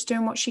 she's just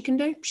doing what she can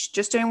do. She's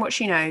just doing what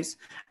she knows.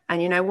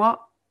 And you know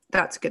what?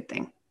 That's a good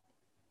thing.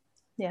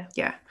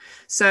 Yeah.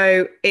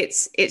 So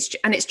it's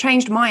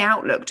changed my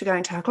outlook to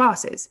going to her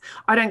classes.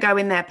 I don't go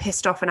in there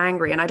pissed off and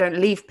angry, and I don't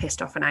leave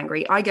pissed off and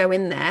angry. I go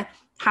in there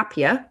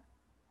happier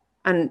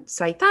and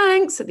say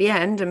thanks at the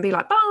end and be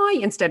like, bye,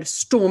 instead of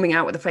storming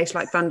out with a face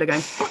like thunder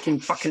going, fucking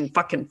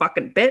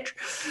bitch,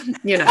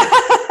 you know.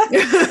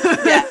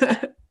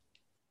 Yeah.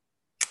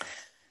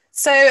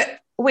 So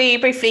we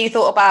briefly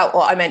thought about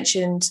what I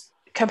mentioned.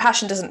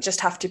 Compassion doesn't just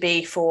have to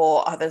be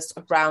for others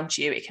around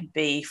you. It can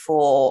be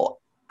for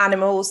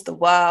animals, the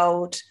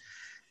world,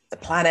 the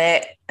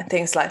planet, and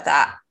things like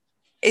that.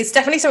 It's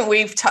definitely something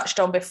we've touched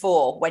on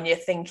before, when you're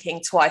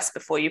thinking twice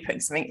before you put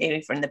something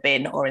either in the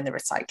bin or in the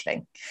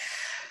recycling.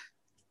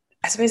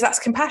 I suppose that's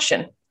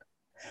compassion.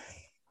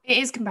 It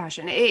is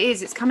compassion. It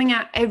is. It's coming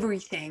at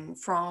everything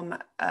from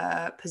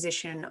a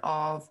position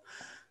of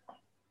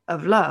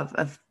love,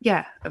 of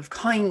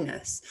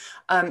kindness.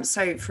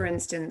 So, for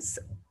instance,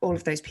 all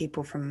of those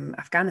people from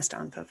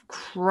Afghanistan, for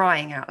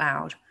crying out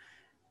loud,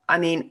 I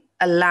mean,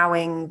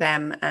 allowing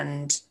them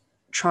and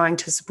trying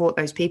to support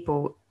those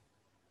people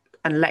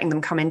and letting them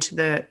come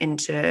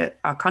into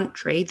our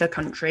country, the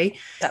country.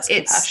 That's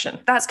compassion.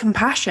 That's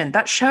compassion.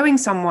 That's showing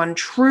someone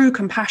true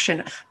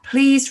compassion.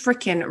 Please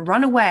freaking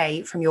run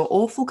away from your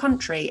awful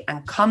country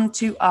and come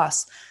to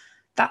us.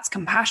 That's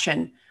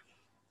compassion.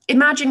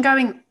 Imagine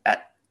going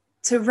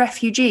to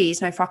refugees.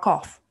 No, fuck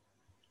off.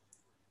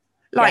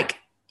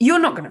 You're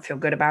not going to feel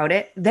good about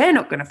it. They're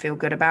not going to feel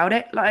good about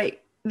it.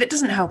 That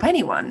doesn't help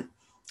anyone.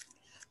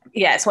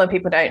 Yeah, it's when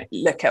people don't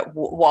look at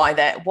why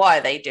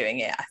are they doing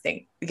it. I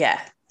think,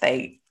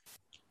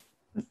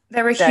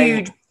 there are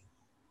huge,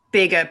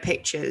 bigger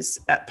pictures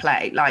at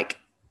play.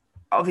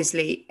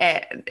 Obviously,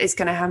 it's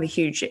going to have a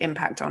huge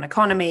impact on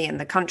economy and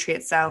the country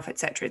itself, et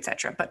cetera, et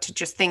cetera. But to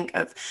just think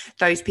of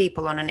those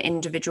people on an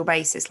individual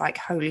basis,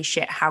 holy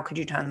shit, how could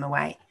you turn them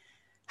away?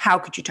 How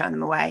could you turn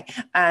them away?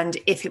 And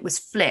if it was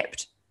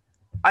flipped,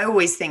 I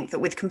always think that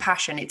with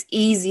compassion, it's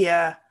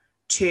easier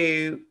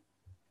to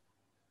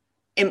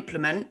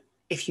implement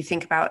if you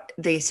think about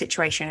the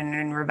situation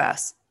in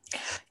reverse.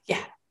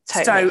 Yeah,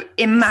 totally. So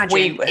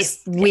imagine We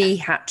if we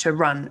had to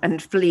run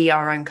and flee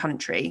our own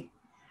country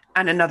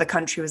and another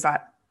country was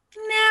like,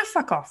 nah,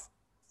 fuck off.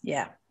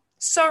 Yeah.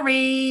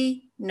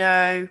 Sorry,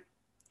 no.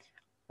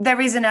 There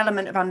is an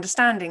element of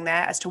understanding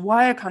there as to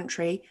why a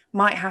country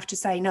might have to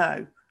say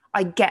no.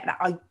 I get that.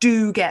 I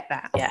do get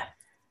that. Yeah.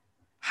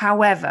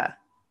 However,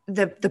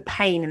 the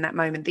pain in that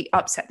moment, the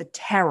upset, the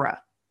terror,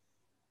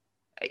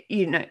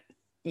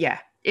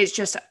 it's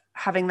just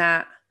having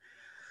that.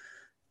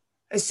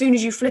 As soon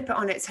as you flip it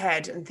on its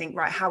head and think,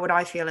 right, how would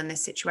I feel in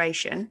this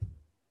situation?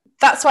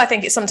 That's why I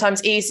think it's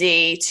sometimes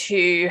easy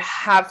to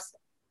have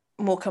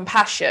more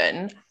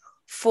compassion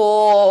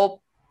for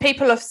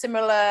people of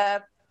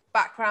similar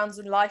backgrounds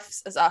and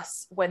lives as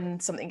us when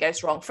something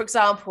goes wrong. For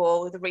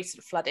example, the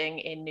recent flooding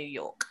in New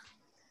York.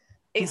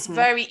 It's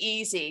very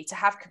easy to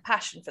have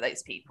compassion for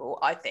those people,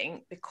 I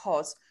think,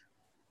 because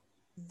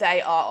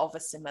they are of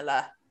a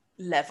similar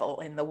level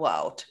in the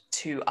world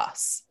to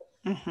us.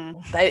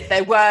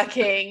 They're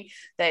working,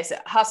 there's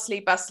a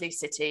hustly bustly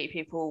city,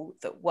 people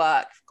that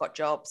work, got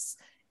jobs.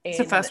 It's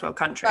a first world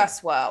country.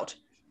 First world.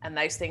 And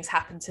those things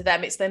happen to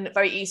them. It's then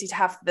very easy to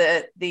have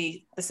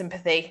the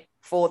sympathy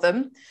for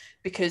them,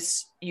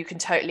 because you can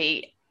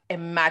totally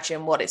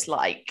imagine what it's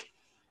like,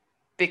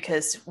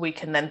 because we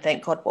can then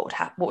think, God,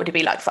 what would it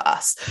be like for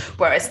us?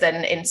 Whereas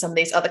then in some of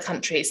these other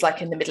countries,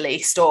 like in the Middle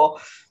East or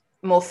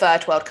more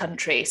third world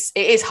countries,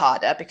 it is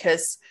harder,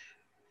 because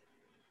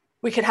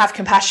we can have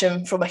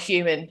compassion from a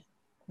human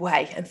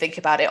way and think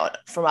about it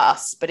from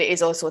us, but it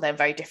is also then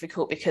very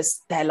difficult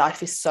because their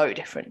life is so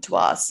different to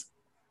ours.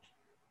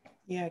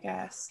 Yeah, I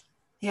guess.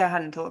 Yeah, I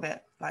hadn't thought of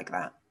it like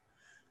that.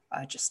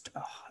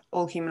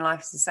 All human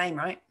life is the same,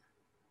 right?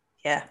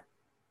 Yeah.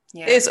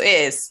 Yeah. It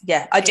is.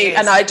 Yeah, I do.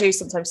 And I do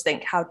sometimes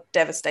think how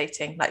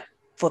devastating, like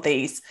for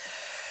these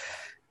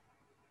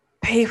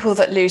people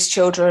that lose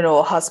children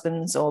or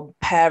husbands or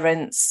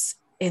parents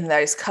in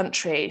those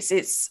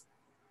countries.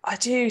 I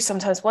do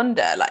sometimes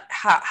wonder, like,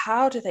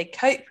 how do they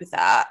cope with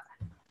that?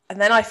 And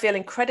then I feel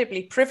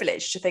incredibly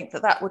privileged to think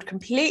that would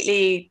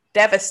completely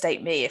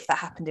devastate me if that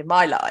happened in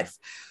my life.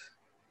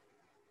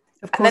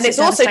 Of course, and then it's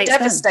also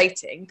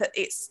devastating that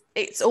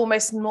it's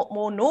almost not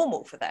more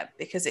normal for them,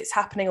 because it's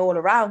happening all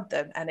around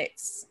them, and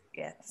it's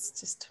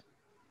just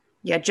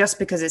just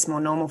because it's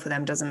more normal for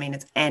them doesn't mean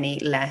it's any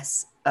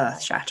less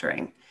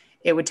earth-shattering.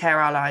 It would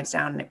tear our lives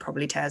down, and it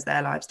probably tears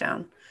their lives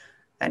down.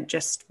 And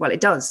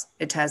it does.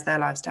 It tears their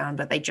lives down,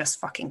 but they just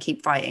fucking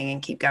keep fighting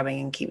and keep going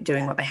and keep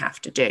doing what they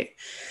have to do.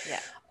 Yeah.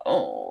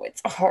 Oh,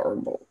 it's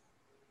horrible.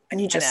 And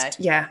you just,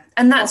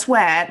 and that's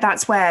where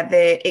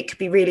it could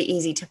be really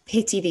easy to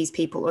pity these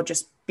people, or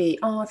just be,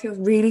 I feel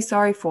really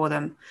sorry for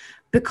them,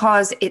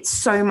 because it's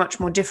so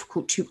much more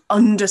difficult to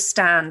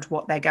understand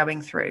what they're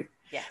going through.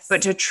 Yes.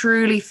 But to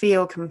truly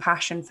feel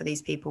compassion for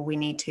these people, we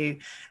need to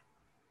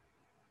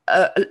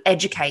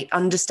educate,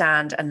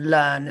 understand, and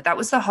learn. That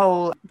was the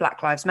whole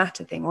Black Lives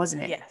Matter thing,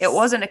 wasn't it? Yes. It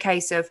wasn't a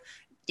case of,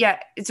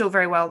 it's all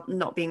very well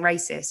not being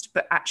racist,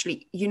 but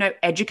actually,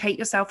 educate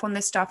yourself on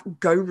this stuff.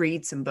 Go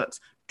read some books,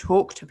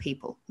 talk to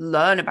people,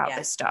 learn about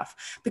this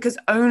stuff, because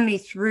only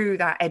through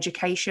that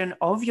education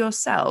of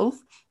yourself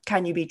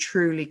can you be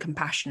truly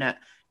compassionate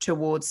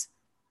towards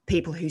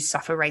people who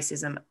suffer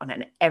racism on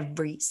an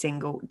every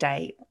single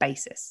day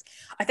basis.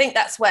 I think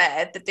that's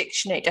where the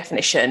dictionary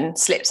definition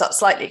slips up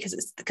slightly,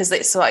 because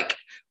it's like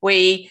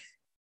we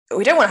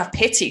don't want to have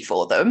pity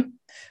for them,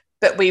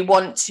 but we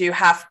want to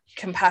have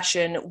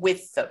compassion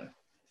with them.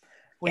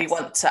 We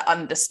want to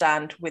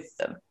understand with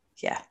them.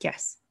 Yeah.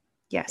 Yes.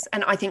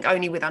 And I think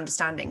only with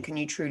understanding can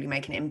you truly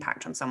make an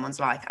impact on someone's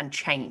life and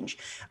change.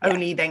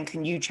 Only then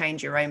can you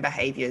change your own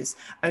behaviors.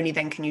 Only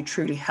then can you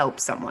truly help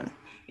someone.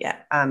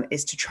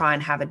 Is to try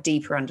and have a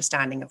deeper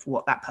understanding of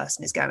what that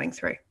person is going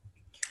through.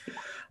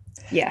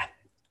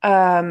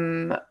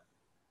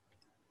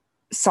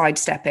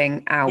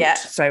 Sidestepping out.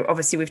 So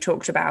obviously we've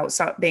talked about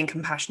being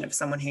compassionate for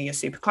someone who you're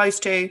super close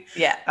to,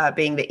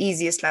 being the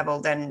easiest level,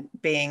 then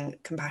being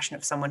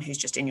compassionate for someone who's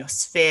just in your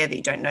sphere that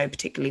you don't know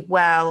particularly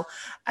well,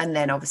 and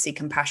then obviously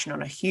compassion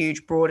on a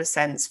huge broader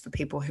sense for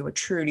people who are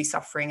truly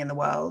suffering in the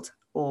world,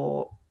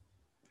 or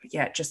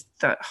just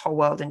the whole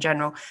world in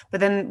general.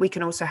 But then we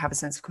can also have a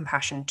sense of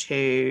compassion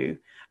to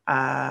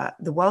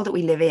the world that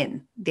we live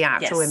in, the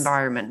actual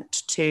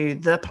environment, to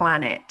the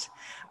planet.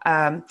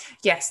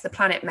 The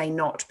planet may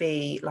not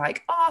be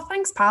like, oh,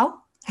 thanks,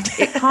 pal.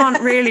 It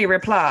can't really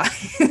reply.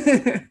 Do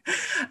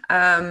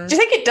you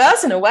think it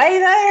does in a way,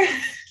 though?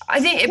 I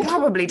think it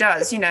probably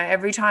does.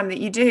 Every time that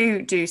you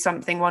do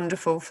something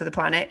wonderful for the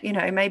planet,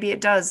 maybe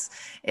it does.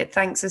 It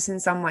thanks us in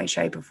some way,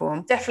 shape, or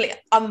form. Definitely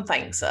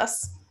unthanks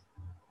us.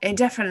 It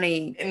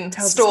definitely in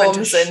tells storms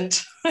us and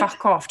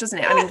fuck off, doesn't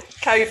it? I mean,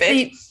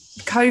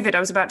 COVID, I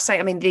was about to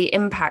say, the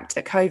impact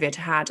that COVID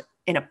had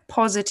in a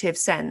positive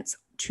sense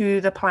to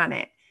the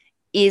planet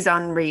is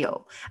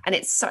unreal. And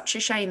it's such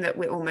a shame that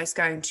we're almost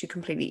going to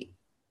probably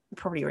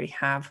already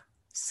have,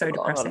 depressing.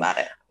 All about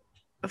it.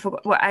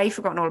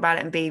 Forgotten all about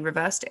it, and B,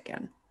 reversed it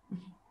again.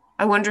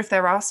 I wonder if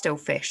there are still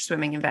fish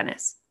swimming in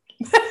Venice.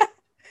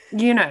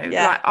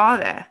 Like, are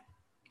there?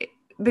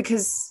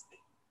 because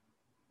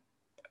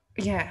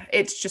yeah,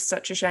 it's just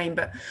such a shame.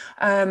 But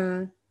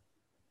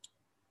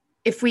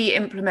if we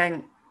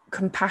implement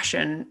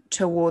compassion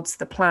towards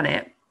the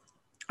planet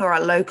or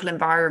our local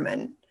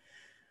environment,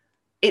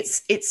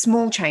 it's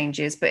small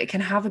changes, but it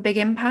can have a big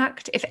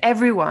impact. If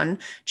everyone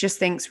just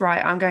thinks,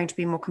 right, I'm going to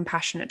be more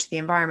compassionate to the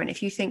environment.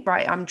 If you think,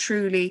 right, I'm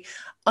truly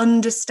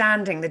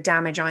understanding the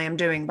damage I am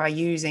doing by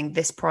using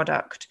this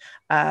product,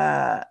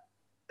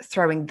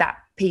 throwing that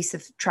piece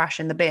of trash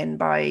in the bin,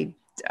 by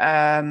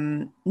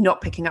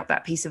not picking up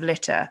that piece of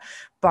litter,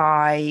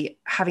 by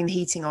having the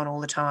heating on all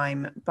the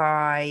time,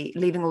 by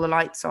leaving all the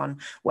lights on,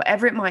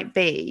 whatever it might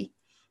be.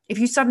 If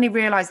you suddenly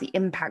realize the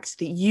impact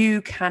that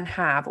you can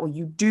have, or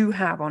you do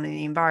have, on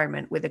the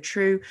environment, with a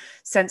true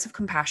sense of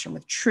compassion,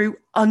 with true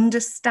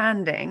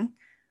understanding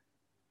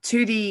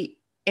to the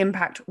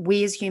impact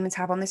we as humans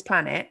have on this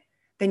planet,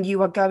 then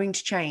you are going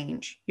to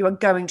change. You are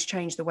going to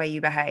change the way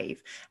you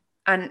behave.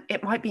 And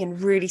it might be in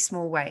really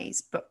small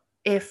ways, but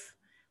if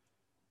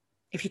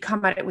you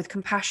come at it with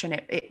compassion,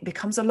 it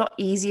becomes a lot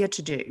easier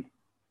to do.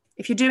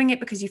 If you're doing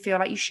it because you feel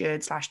like you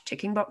should, /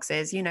 ticking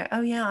boxes,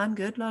 oh yeah, I'm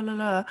good, la la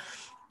la,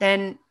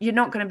 then you're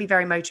not going to be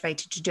very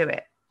motivated to do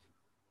it.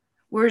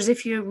 Whereas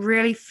if you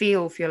really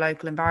feel for your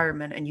local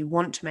environment and you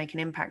want to make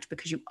an impact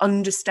because you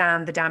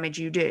understand the damage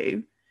you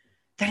do,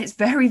 then it's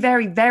very,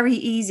 very, very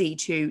easy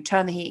to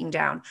turn the heating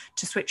down,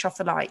 to switch off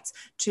the lights,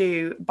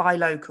 to buy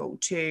local,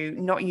 to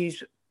not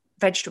use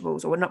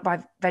vegetables, or not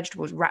buy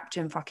vegetables wrapped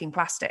in fucking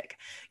plastic,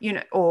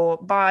 or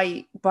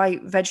buy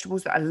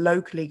vegetables that are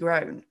locally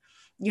grown,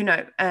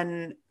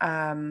 and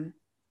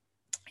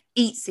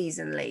eat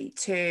seasonally,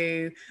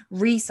 to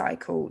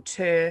recycle,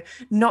 to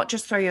not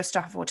just throw your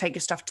stuff or take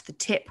your stuff to the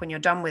tip when you're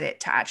done with it,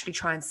 to actually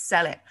try and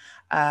sell it,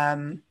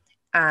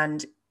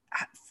 and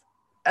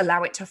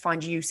allow it to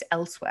find use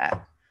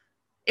elsewhere.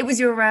 It was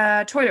your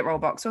toilet roll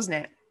box, wasn't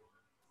it?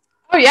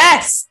 Oh,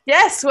 yes.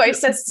 Yes. Well, it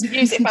says to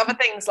use it for other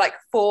things like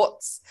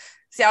forts.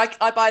 See,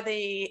 I buy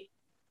the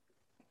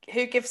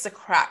Who Gives a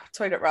Crap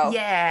toilet roll.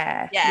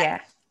 Yeah.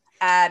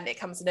 And it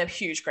comes in a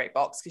huge, great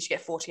box because you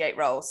get 48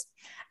 rolls.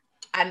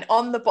 And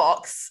on the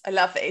box, I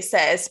love it. It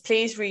says,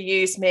 please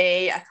reuse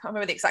me. I can't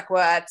remember the exact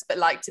words, but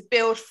like to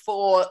build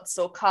forts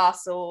or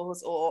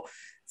castles or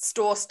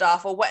store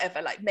stuff or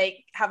whatever, like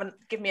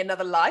give me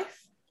another life.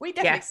 We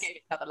definitely gave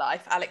it another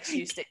life. Alex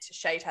used it to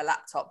shade her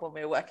laptop when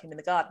we were working in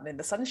the garden in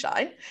the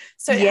sunshine.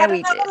 So it had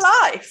another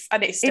life,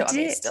 and it's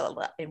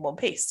still in one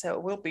piece. So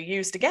it will be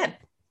used again.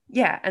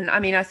 Yeah. And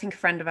I mean, I think a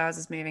friend of ours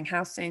is moving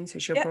house soon, so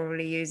she'll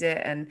probably use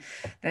it, and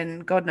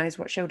then God knows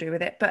what she'll do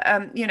with it. But,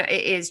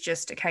 it is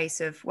just a case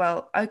of,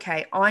 well,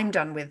 okay, I'm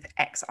done with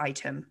X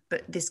item,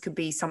 but this could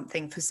be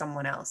something for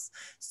someone else.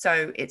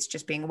 So it's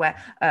just being aware.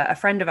 A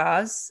friend of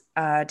ours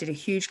did a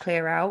huge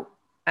clear out,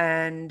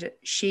 and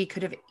she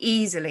could have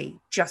easily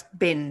just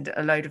binned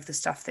a load of the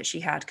stuff that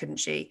she had, couldn't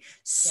she?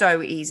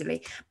 So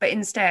easily. But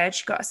instead,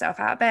 she got herself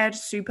out of bed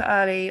super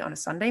early on a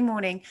Sunday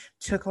morning,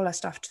 took all her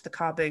stuff to the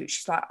car boot.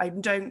 She's like, I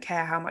don't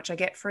care how much I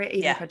get for it,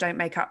 even if I don't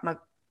make up my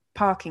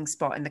parking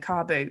spot in the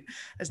car boot,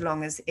 as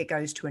long as it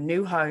goes to a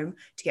new home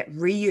to get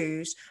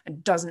reused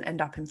and doesn't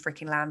end up in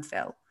freaking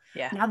landfill.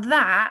 Yeah. Now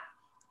that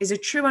is a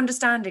true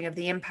understanding of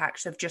the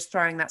impact of just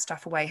throwing that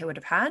stuff away who would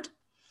have had.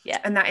 Yeah.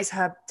 And that is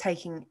her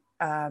taking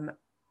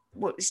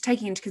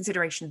into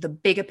consideration the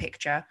bigger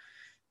picture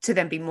to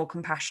then be more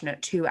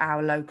compassionate to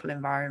our local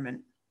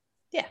environment.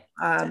 Yeah.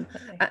 And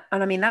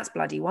I mean, that's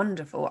bloody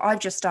wonderful. I've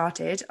just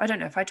started, I don't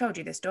know if I told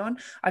you this, Dawn,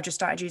 I've just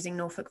started using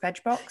Norfolk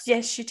Veg Box.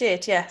 Yes, you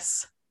did.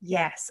 Yes.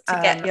 To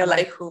get your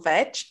local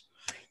veg.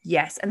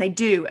 Yes, and they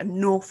do a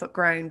Norfolk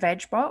grown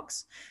veg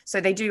box. So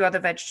they do other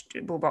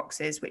vegetable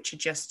boxes, which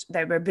are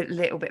they're a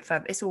little bit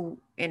further. It's all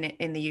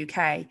in the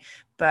UK,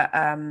 but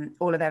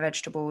all of their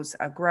vegetables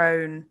are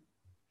grown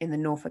in the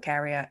Norfolk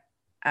area,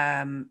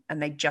 and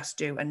they just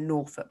do a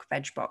Norfolk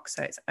veg box,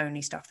 so it's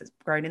only stuff that's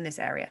grown in this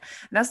area,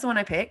 and that's the one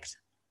I picked,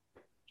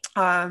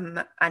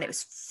 and it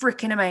was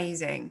freaking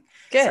amazing.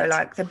 Good. So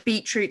like the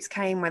beetroots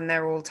came when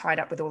they're all tied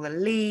up with all the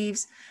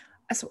leaves.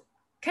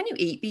 Can you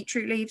eat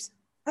beetroot leaves?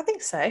 I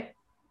think so.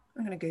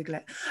 I'm going to Google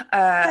it.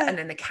 And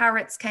then the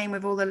carrots came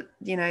with all the,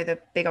 the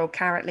big old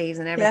carrot leaves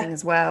and everything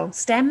as well.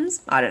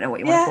 Stems? I don't know what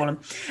you want to call them.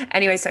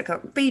 Anyway, so I've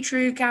got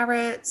beetroot,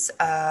 carrots,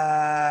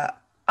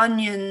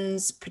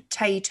 onions,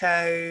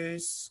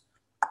 potatoes,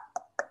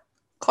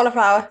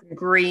 cauliflower,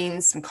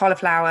 greens, some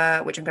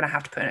cauliflower, which I'm going to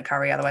have to put in a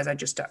curry, otherwise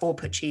or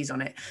put cheese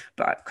on it,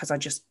 but because I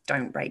just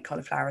don't rate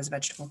cauliflower as a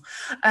vegetable.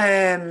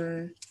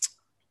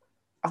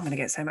 I'm going to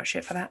get so much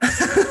shit for that.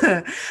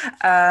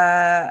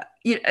 I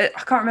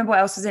can't remember what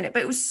else was in it,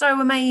 but it was so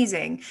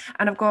amazing.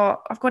 And I've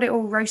got it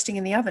all roasting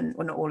in the oven.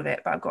 Well, not all of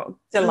it, but I've got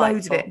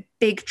loads of it.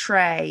 Big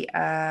tray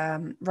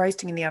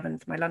roasting in the oven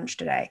for my lunch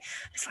today.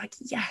 It's like,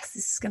 yes,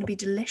 this is going to be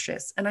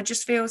delicious. And I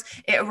just feels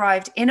it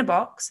arrived in a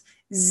box,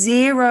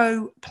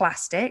 0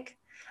 plastic.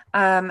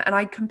 And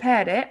I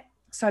compared it.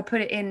 So I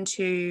put it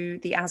into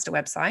the Asda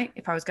website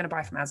if I was going to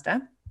buy from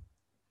Asda.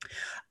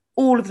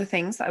 All of the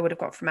things that I would have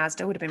got from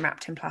Asda would have been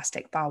wrapped in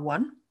plastic, bar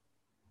one.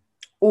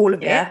 All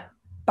of it.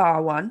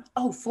 bar one.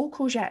 Oh, 4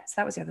 courgettes.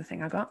 That was the other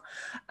thing I got.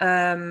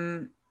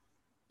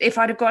 If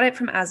I'd have got it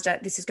from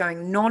Asda, this is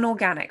going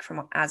non-organic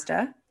from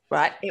Asda.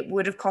 Right. It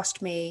would have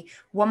cost me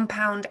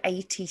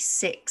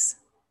 £1.86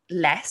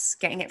 less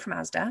getting it from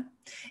Asda.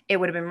 It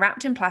would have been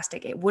wrapped in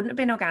plastic. It wouldn't have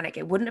been organic.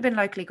 It wouldn't have been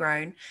locally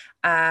grown.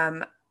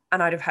 And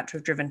I'd have had to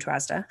have driven to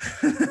Asda.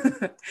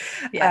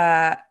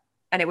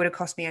 And it would have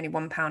cost me only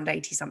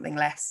 £1.80 something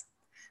less.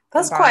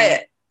 That's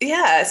quite,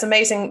 it's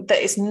amazing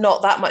that it's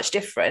not that much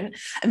different.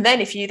 And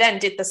then if you then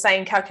did the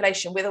same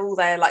calculation with all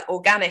their like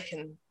organic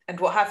and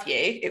what have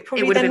you, it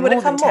probably would have been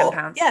more than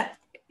 £10.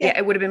 Yeah,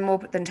 it would have been more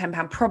than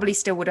 £10. Probably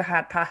still would have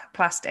had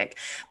plastic.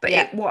 But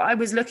what I'm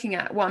looking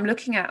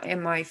at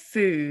in my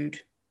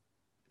food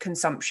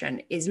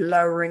consumption is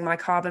lowering my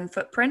carbon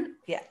footprint.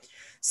 Yeah.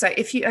 So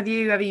have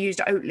you ever used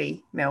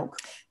Oatly milk?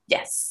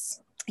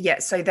 Yes. Yeah,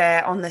 so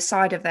they're on the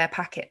side of their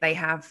packet. They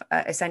have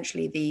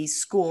essentially the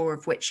score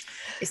of which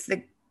is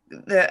the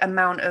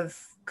amount of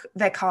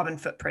their carbon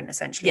footprint,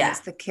 essentially. Yeah. It's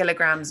the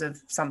kilograms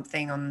of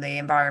something on the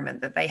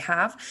environment that they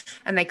have,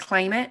 and they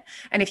claim it.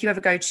 And if you ever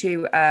go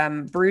to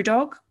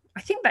Brewdog,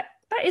 I think that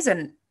is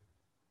a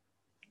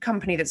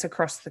company that's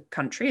across the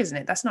country, isn't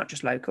it? That's not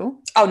just local.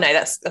 Oh no,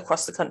 that's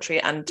across the country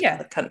and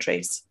other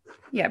countries.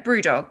 Yeah,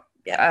 Brewdog.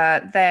 Yeah.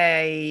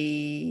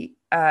 They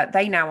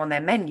now on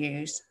their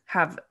menus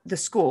have the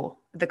score,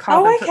 the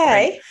carbon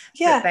footprint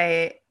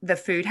that the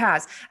food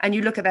has. And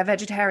you look at their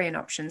vegetarian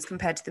options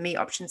compared to the meat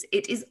options,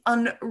 it is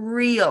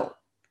unreal.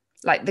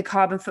 Like the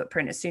carbon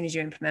footprint as soon as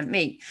you implement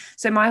meat.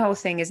 So my whole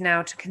thing is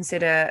now to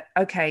consider,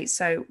 okay,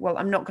 so, well,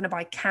 I'm not going to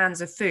buy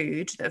cans of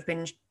food that have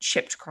been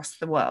shipped across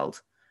the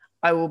world.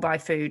 I will buy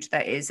food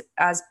that is,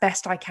 as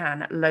best I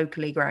can,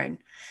 locally grown.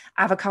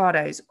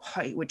 Avocados,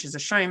 which is a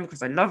shame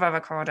because I love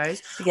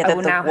avocados. Yeah,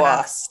 they're the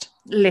worst.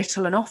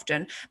 Little and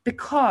often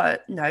I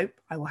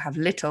will have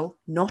little,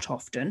 not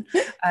often,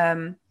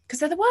 because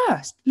they're the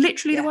worst,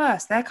 literally the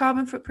worst. Their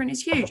carbon footprint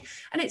is huge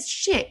and it's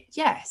shit,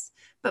 yes.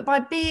 But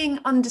by being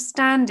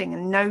understanding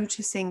and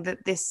noticing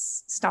that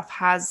this stuff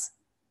has,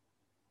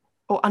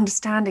 or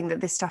understanding that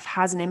this stuff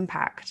has an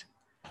impact,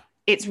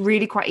 it's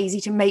really quite easy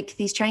to make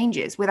these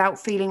changes without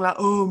feeling like,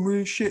 oh, I'm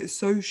really shit, it's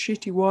so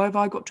shitty. Why have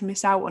I got to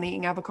miss out on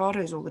eating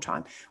avocados all the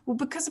time? Well,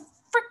 because of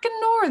freaking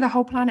Nora, the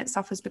whole planet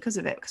suffers because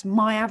of it, because of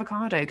my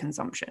avocado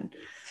consumption.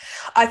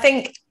 I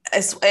think,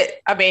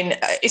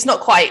 it's not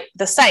quite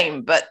the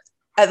same, but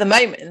at the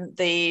moment,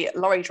 the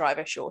lorry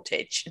driver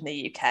shortage in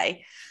the UK,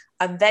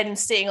 and then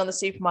seeing on the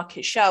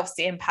supermarket shelves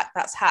the impact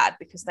that's had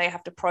because they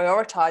have to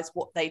prioritise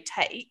what they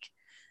take.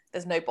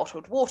 There's no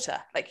bottled water.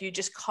 Like you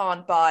just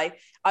can't buy.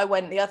 I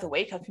went the other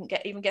week, I couldn't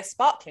even get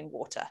sparkling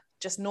water,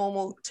 just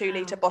normal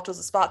 2-litre bottles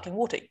of sparkling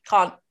water. You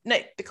can't,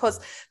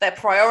 because they're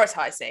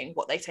prioritising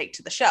what they take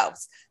to the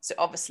shelves. So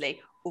obviously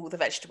all the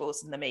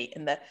vegetables and the meat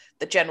and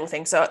the general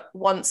thing. So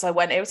once I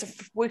went, it was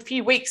a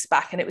few weeks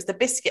back, and it was the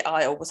biscuit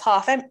aisle was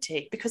half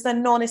empty because they're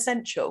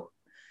non-essential.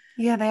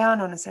 Yeah, they are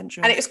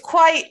non-essential. And it was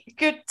quite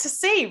good to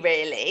see,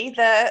 really,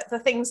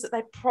 the things that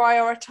they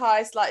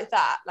prioritise like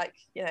that, like,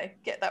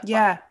 get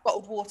that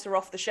bottled water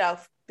off the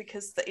shelf,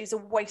 because that is a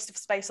waste of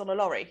space on a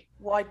lorry.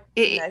 Why,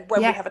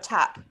 when we have a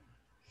tap?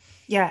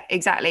 Yeah,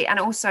 exactly. And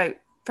also,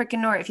 freaking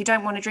Nora, if you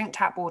don't want to drink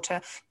tap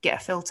water,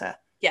 get a filter.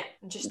 Yeah,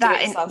 and just do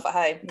it yourself at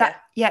home.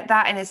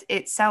 That in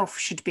itself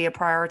should be a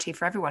priority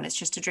for everyone. It's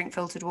just to drink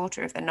filtered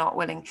water if they're not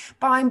willing.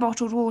 Buying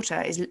bottled water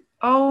is,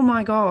 oh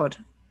my God.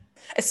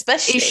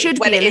 Especially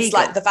when it is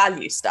like the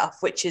value stuff,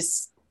 which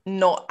is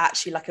not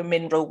actually like a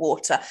mineral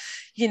water.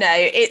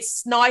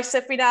 It's nice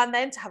every now and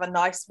then to have a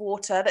nice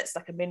water that's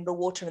like a mineral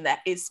water and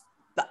there is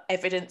the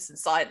evidence and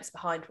science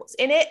behind what's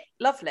in it.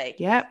 Lovely.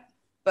 Yeah.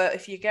 But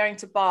if you're going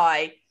to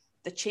buy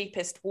the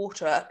cheapest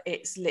water,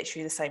 it's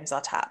literally the same as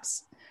our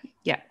taps.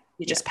 Yeah.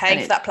 You're just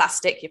paying for that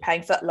plastic. You're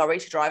paying for that lorry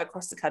to drive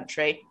across the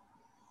country.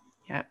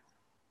 Yeah.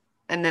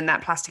 And then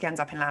that plastic ends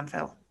up in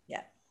landfill.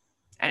 Yeah.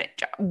 And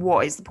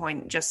what is the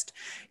point? Just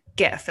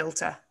get a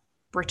filter,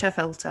 Brita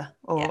filter,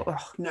 or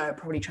it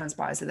probably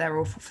transpires that they're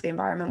awful for the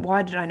environment.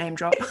 Why did I name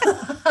drop?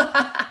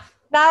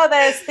 Now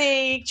there's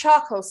the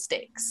charcoal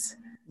sticks.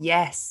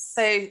 Yes.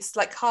 So it's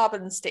like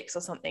carbon sticks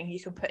or something you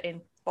can put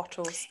in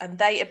bottles, and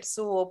they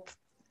absorb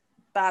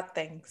bad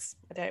things.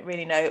 I don't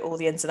really know all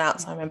the ins and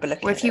outs. I remember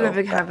looking. Well, if you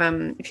ever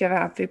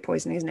have food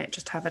poisoning, isn't it?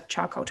 Just have a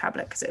charcoal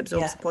tablet because it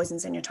absorbs the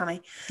poisons in your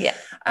tummy. Yeah.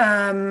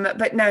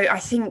 But no, I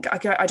think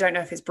I don't know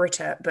if it's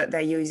Brita, but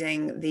they're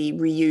using the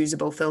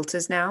reusable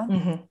filters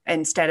now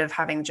instead of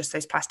having just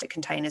those plastic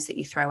containers that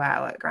you throw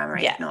out at Grand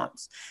Rate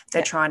knots.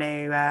 They're trying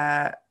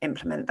to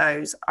implement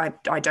those.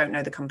 I don't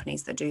know the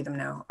companies that do them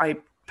now. I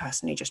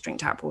personally just drink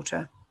tap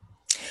water.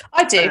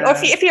 I do. Or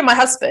if you're my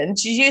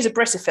husband, you use a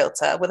Brita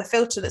filter with a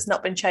filter that's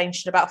not been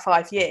changed in about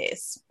 5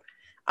 years,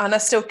 and I'm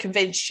still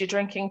convinced you're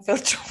drinking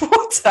filtered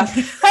water.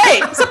 Hey,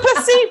 it's a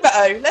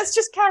placebo. Let's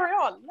just carry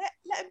on.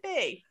 Let it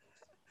be.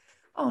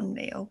 Oh,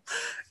 Neil.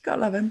 God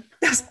love him.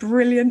 That's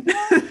brilliant.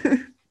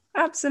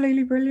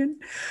 Absolutely brilliant.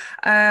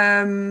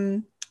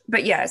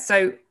 But yeah,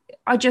 so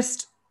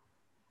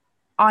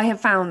I have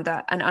found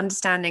that an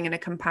understanding and a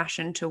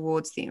compassion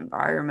towards the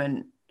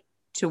environment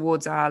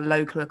towards our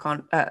local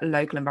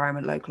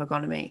environment, local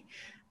economy,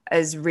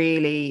 has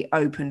really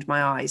opened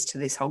my eyes to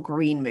this whole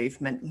green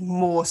movement,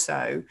 more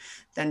so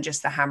than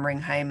just the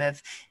hammering home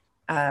of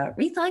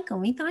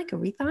recycle.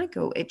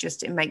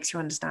 It makes you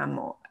understand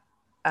more.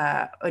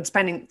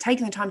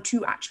 Taking the time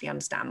to actually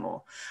understand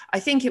more. I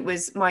think it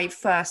was my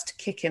first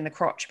kick in the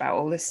crotch about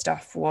all this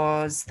stuff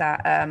was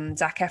that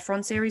Zac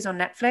Efron series on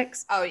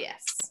Netflix. Oh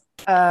yes.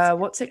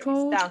 What's it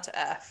called? Down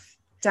to Earth.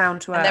 Down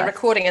to Earth. And they're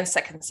recording a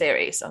second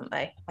series, aren't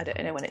they? I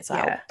don't know when it's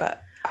out,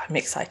 but I'm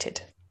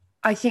excited.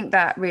 I think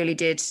that really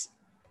did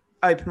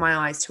open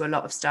my eyes to a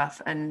lot of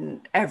stuff.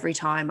 And every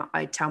time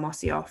I tell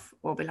Mossy off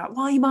or be like,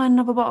 why are you buying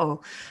another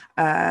bottle?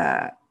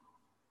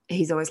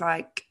 He's always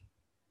like,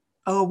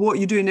 oh, what,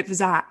 you're doing it for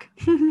Zach?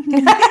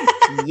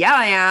 Yeah,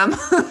 I am.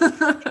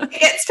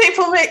 It gets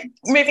people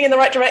moving in the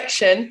right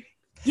direction.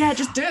 Yeah,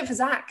 just do it for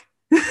Zach.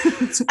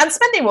 And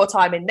spending more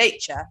time in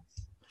nature,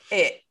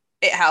 it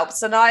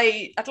helps. And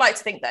I'd like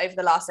to think that over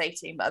the last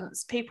 18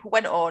 months, people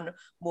went on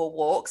more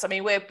walks. I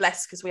mean, we're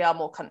blessed because we are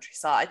more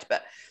countryside,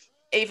 but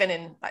even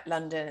in like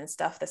London and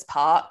stuff, there's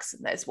parks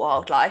and there's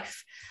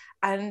wildlife.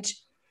 And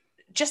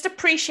just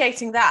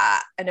appreciating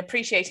that and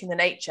appreciating the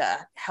nature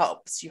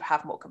helps you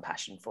have more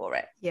compassion for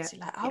it. Yeah. So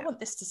you're like, I want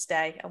this to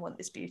stay. I want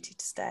this beauty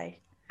to stay.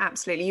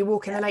 Absolutely. You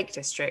walk in the Lake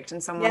District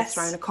and someone's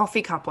thrown a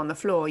coffee cup on the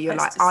floor. You're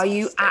like, disgusting. Are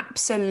you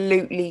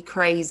absolutely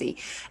crazy?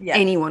 Yeah.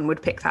 Anyone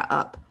would pick that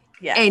up.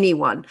 Yeah.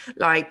 Anyone.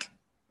 Like,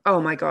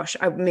 oh my gosh.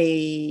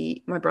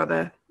 My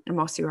brother and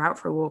Mossy were out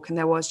for a walk and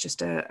there was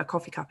just a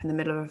coffee cup in the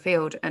middle of a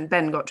field, and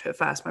Ben got to it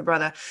first, my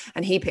brother,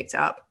 and he picked it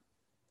up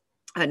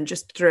and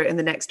just threw it in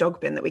the next dog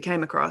bin that we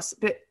came across.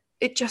 But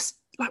it just,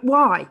 like,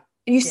 why?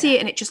 And you see it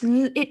and it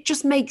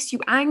just makes you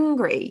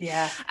angry.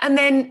 Yeah. And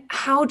then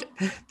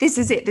this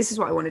is it. This is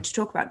what I wanted to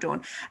talk about,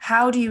 Dawn.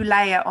 How do you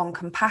layer on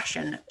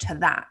compassion to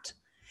that?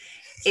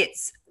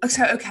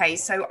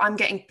 So I'm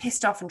getting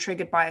pissed off and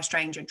triggered by a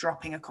stranger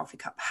dropping a coffee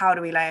cup. How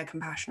do we layer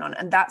compassion on?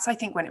 And that's, I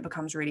think, when it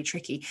becomes really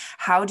tricky.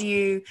 How do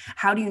you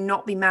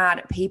not be mad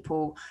at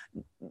people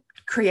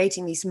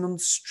creating these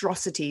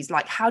monstrosities?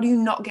 Like, how do you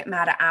not get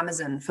mad at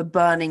Amazon for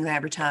burning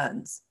their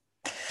returns?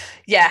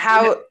 Yeah,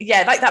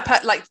 like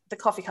that, like the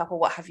coffee cup or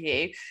what have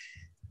you.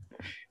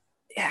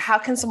 Yeah, how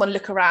can someone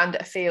look around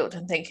at a field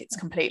and think it's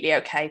completely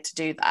okay to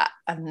do that,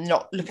 and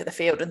not look at the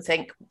field and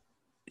think,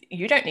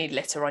 you don't need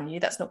litter on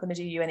you, that's not going to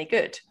do you any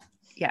good?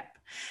 Yeah.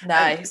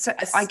 No. So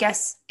I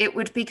guess it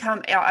would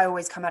become, I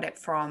always come at it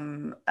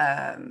from,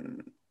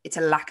 it's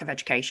a lack of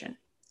education.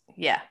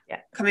 Yeah.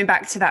 Coming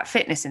back to that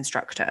fitness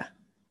instructor,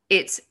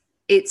 it's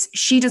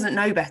she doesn't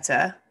know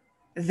better,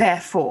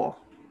 therefore.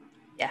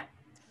 Yeah.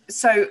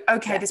 So,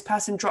 this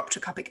person dropped a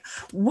cup.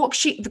 What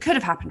could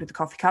have happened with the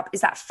coffee cup is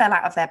that fell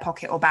out of their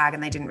pocket or bag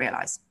and they didn't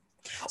realise.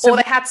 Or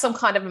they had some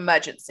kind of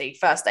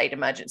first aid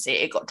emergency.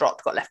 It got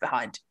dropped, got left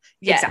behind.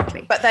 Yeah,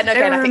 exactly. But then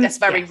again, I think that's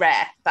very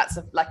rare. That's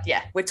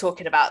we're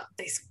talking about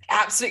this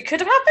absolutely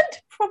could have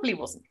happened. Probably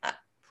wasn't that.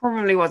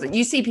 Probably wasn't.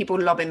 You see people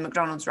lobbing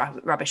McDonald's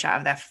rubbish out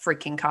of their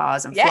freaking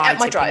cars and at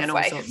my driveway. And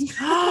all sorts.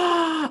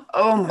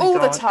 Oh my God.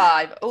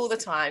 All the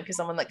time, because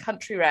I'm on the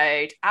country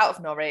road out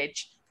of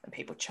Norwich and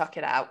people chuck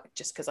it out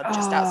just because I'm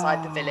just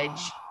outside the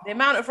village. The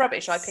amount of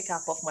rubbish I pick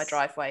up off my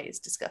driveway is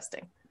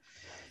disgusting.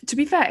 To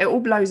be fair, it all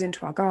blows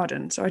into our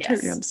garden, so I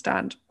totally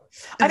understand.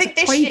 I think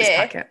this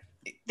year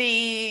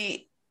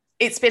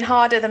it's been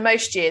harder than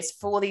most years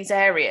for these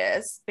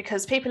areas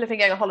because people have been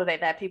going on holiday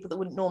there, people that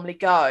wouldn't normally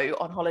go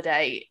on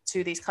holiday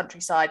to these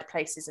countryside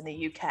places in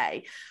the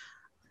UK.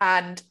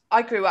 And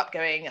I grew up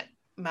going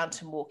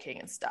mountain walking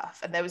and stuff,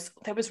 and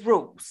there was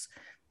rules,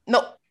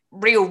 not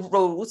real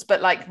rules,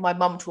 but like my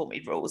mum taught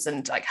me rules,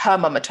 and like her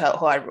mum had taught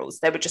her rules.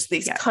 They were just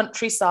these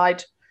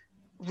countryside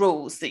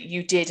rules that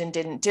you did and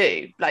didn't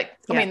do. Like,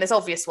 I mean, there's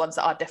obvious ones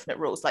that are definite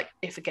rules, like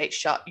if a gate's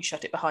shut, you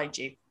shut it behind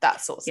you.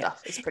 That sort of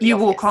stuff is pretty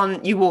obvious.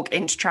 You walk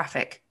into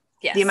traffic.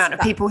 Yes, the amount of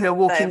people who are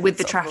walking with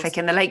the traffic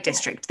in the Lake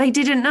District, they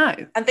didn't know.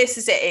 And this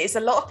is it. It's a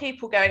lot of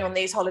people going on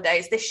these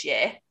holidays this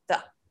year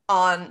that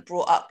aren't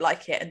brought up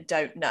like it and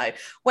don't know.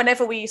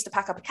 Whenever we used to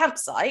pack up a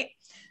campsite,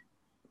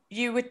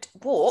 you would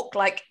walk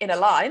like in a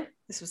line.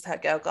 This was her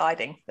girl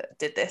guiding that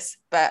did this,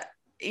 but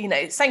you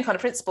know, same kind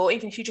of principle,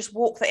 even if you just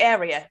walk the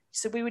area.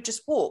 So we would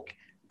just walk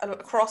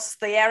across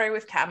the area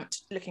we've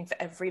camped, looking for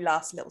every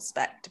last little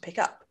speck to pick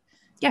up.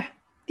 Yeah,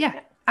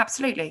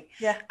 absolutely.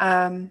 Yeah.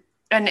 And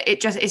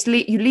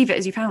you leave it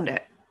as you found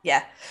it.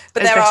 Yeah.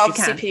 But there are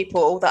obviously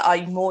people that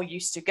are more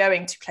used to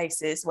going to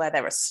places where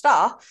there are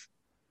staff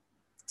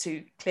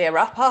to clear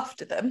up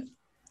after them.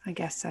 I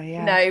guess so, yeah.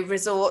 You know,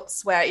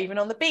 resorts where even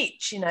on the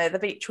beach, the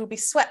beach will be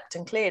swept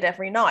and cleared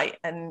every night,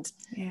 and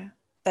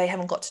they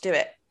haven't got to do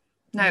it.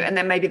 No, and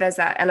then maybe there's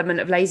that element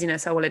of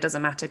laziness. Oh, well, it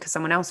doesn't matter because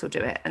someone else will do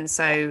it. And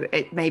so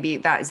maybe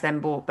that is then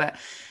brought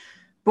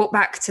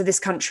back to this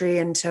country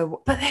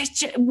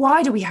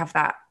why do we have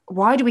that?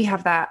 Why do we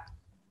have that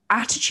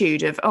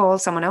attitude of, oh, well,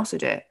 someone else will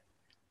do it?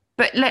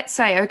 But let's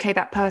say, okay,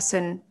 that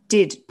person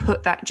did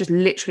put that, just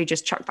literally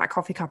just chuck that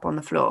coffee cup on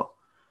the floor.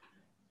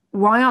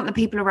 Why aren't the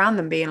people around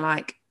them being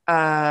like,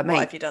 mate, why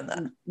have you done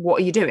that?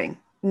 What are you doing?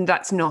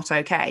 That's not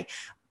okay.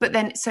 But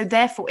then, so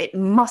therefore, it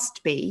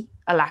must be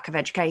a lack of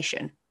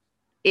education.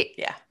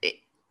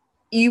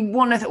 You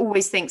want to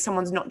always think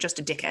someone's not just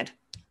a dickhead.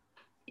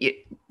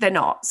 They're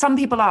not. Some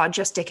people are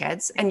just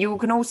dickheads, and you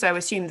can also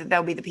assume that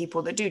they'll be the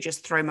people that do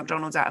just throw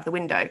McDonald's out of the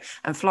window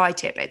and fly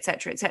tip,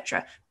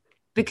 etc.,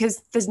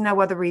 because there's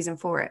no other reason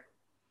for it.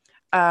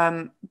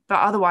 But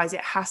otherwise,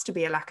 it has to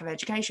be a lack of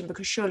education,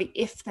 because surely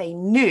if they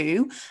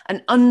knew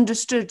and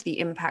understood the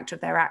impact of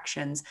their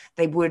actions,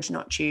 they would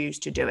not choose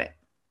to do it.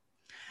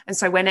 And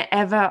so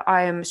whenever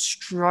I am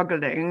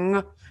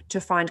struggling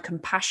to find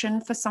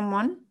compassion for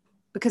someone,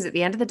 because at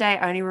the end of the day,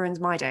 it only ruins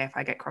my day if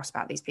I get cross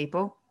about these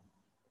people,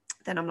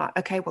 then I'm like,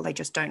 okay, well, they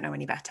just don't know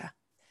any better.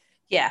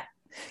 Yeah.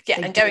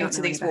 And going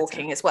to these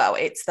walking as well,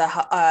 it's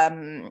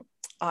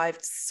I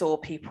saw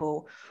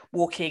people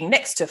walking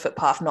next to a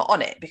footpath, not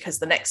on it, because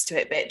the next to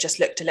it bit just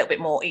looked a little bit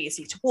more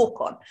easy to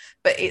walk on.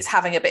 But it's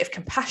having a bit of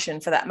compassion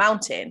for that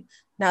mountain.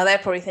 Now they're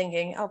probably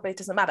thinking, oh, but it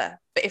doesn't matter.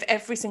 But if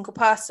every single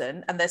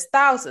person, and there's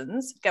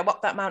thousands, go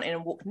up that mountain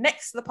and walk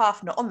next to the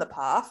path, not on the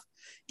path,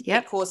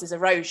 it causes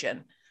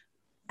erosion.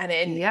 And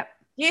in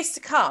years to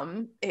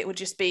come, it would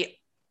just be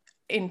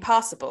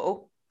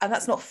impassable. And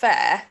that's not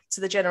fair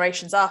to the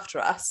generations after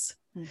us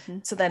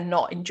to then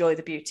not enjoy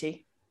the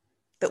beauty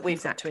that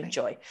we've got to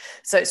enjoy.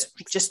 So it's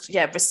just,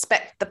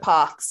 respect the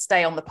paths,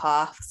 stay on the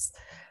paths,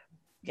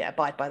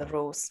 abide by the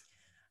rules.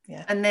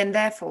 Yeah. And then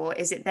therefore,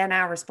 is it then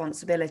our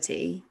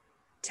responsibility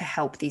to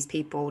help these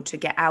people to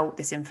get out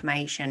this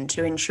information,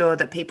 to ensure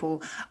that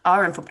people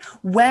are informed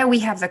where we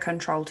have the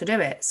control to do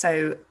it?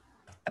 So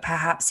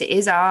perhaps it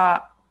is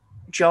our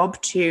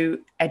job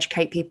to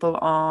educate people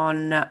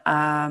on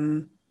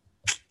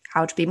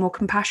how to be more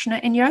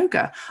compassionate in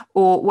yoga,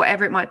 or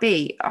whatever it might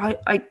be.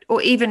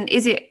 Or even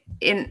is it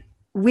in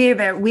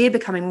we're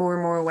becoming more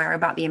and more aware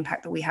about the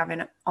impact that we have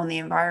on the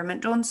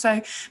environment, Dawn.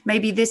 So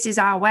maybe this is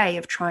our way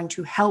of trying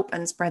to help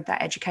and spread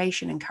that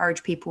education,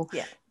 encourage people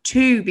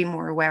to be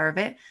more aware of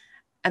it.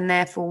 And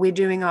therefore we're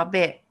doing our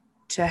bit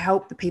to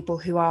help the people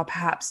who are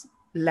perhaps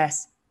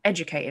less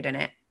educated in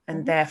it,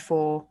 and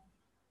therefore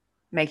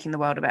making the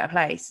world a better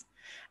place.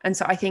 And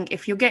so I think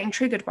if you're getting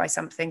triggered by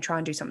something, try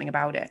and do something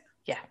about it.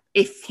 Yeah.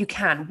 If you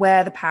can,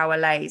 where the power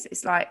lays.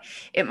 It's like,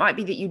 it might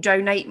be that you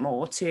donate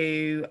more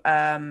to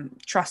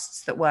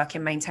trusts that work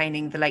in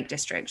maintaining the Lake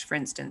District, for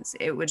instance.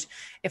 It would,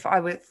 if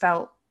I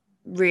felt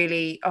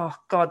really, oh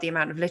God, the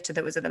amount of litter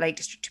that was at the Lake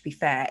District, to be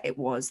fair,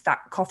 that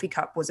coffee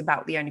cup was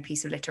about the only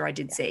piece of litter I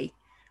did see.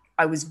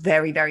 I was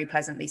very, very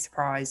pleasantly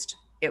surprised.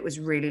 It was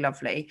really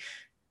lovely.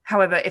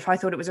 However, if I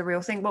thought it was a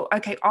real thing, well,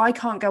 okay, I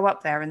can't go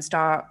up there and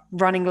start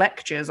running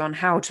lectures on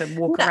how to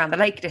walk around the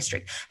Lake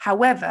District.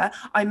 However,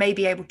 I may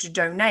be able to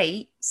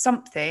donate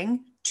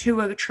something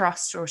to a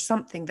trust or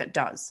something that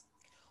does.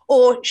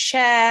 Or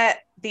share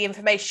the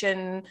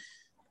information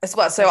as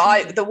well. So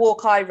the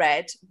walk I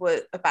read was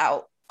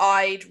about,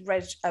 I'd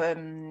read a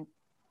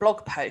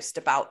blog post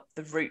about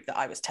the route that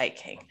I was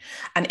taking.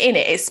 And in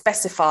it, it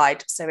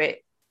specified,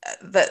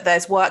 that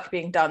there's work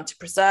being done to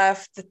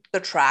preserve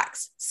the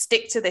tracks,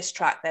 stick to this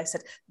track. They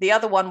said the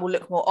other one will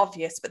look more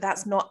obvious, but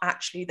that's not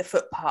actually the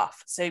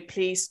footpath, so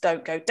please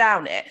don't go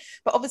down it.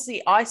 But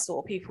obviously I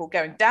saw people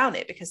going down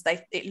it because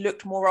it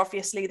looked more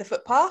obviously the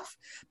footpath,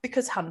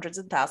 because hundreds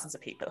and thousands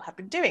of people have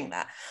been doing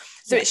that.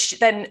 So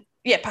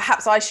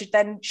perhaps I should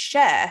then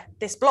share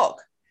this blog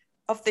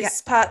of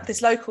this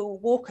this local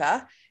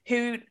walker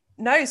who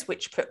knows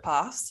which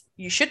footpaths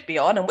you should be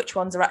on and which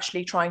ones are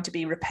actually trying to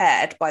be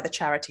repaired by the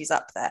charities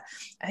up there.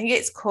 I think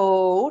it's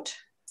called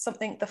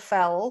something, the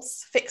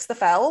Fells, Fix the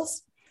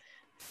Fells.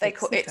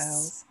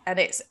 It's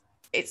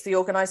the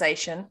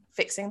organisation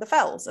Fixing the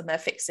Fells, and they're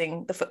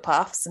fixing the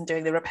footpaths and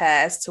doing the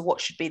repairs to what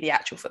should be the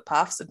actual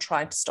footpaths and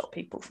trying to stop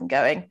people from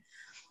going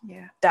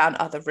down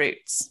other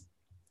routes.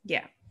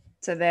 Yeah.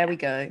 So there we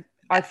go.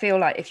 I feel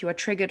like if you are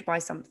triggered by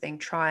something,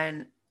 try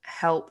and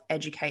help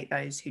educate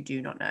those who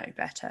do not know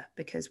better,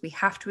 because we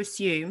have to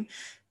assume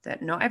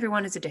that not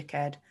everyone is a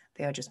dickhead,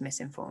 they are just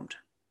misinformed.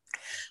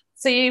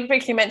 So you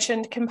briefly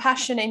mentioned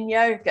compassion in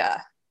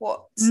yoga.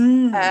 What's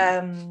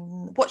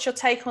your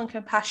take on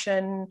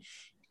compassion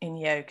in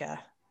yoga?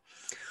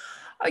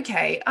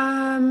 Okay,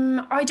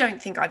 I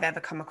don't think I've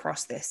ever come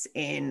across this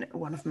in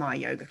one of my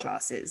yoga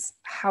classes.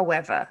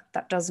 However,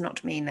 that does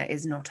not mean there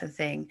is not a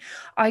thing.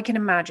 I can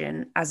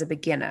imagine as a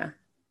beginner,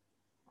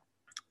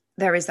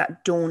 there is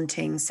that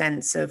daunting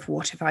sense of,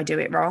 what if I do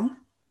it wrong?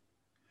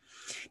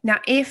 Now,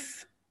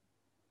 if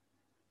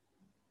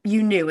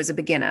you knew as a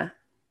beginner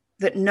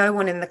that no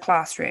one in the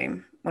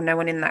classroom or no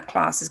one in that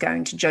class is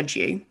going to judge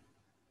you,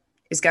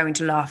 is going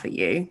to laugh at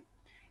you,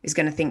 is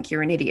going to think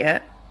you're an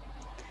idiot,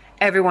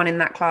 everyone in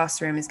that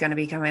classroom is going to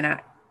be coming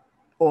at,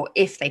 or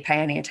if they pay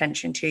any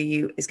attention to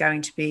you, is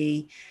going to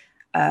be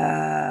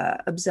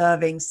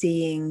observing,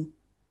 seeing,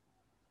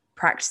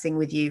 practicing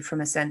with you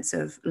from a sense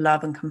of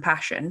love and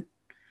compassion,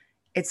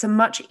 it's a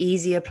much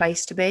easier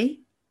place to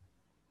be.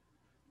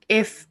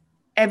 If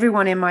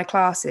everyone in my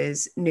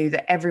classes knew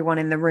that everyone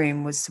in the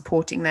room was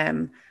supporting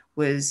them,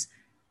 was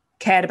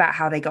cared about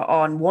how they got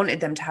on, wanted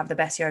them to have the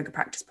best yoga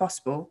practice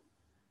possible,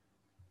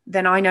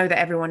 then I know that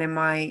everyone in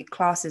my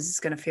classes is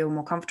going to feel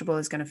more comfortable,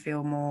 is going to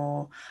feel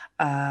more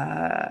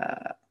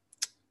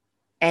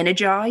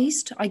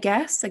energized, I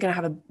guess. They're going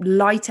to have a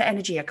lighter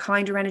energy, a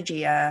kinder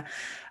energy, an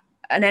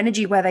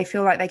energy where they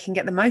feel like they can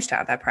get the most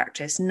out of their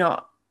practice,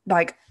 not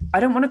like,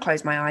 I don't want to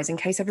close my eyes in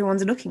case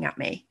everyone's looking at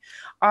me.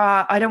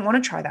 I don't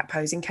want to try that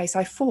pose in case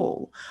I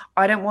fall.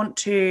 I don't want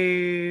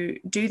to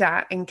do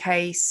that in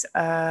case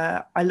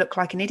I look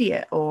like an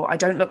idiot or I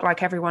don't look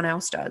like everyone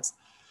else does.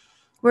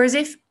 Whereas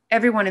if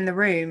everyone in the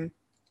room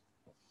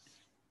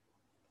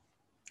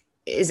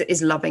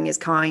is loving, is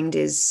kind,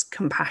 is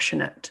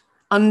compassionate,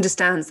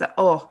 understands that,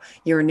 oh,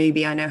 you're a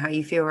newbie, I know how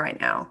you feel right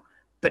now,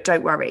 but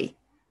don't worry.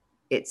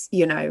 It's,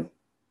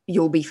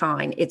 you'll be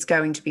fine. It's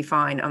going to be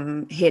fine.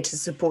 I'm here to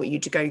support you,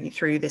 to go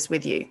through this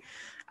with you.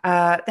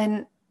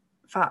 Then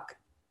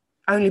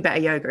only better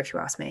yoga, if you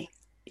ask me.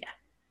 Yeah.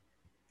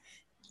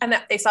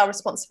 And it's our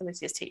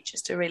responsibility as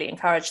teachers to really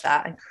encourage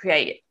that and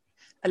create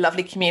a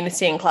lovely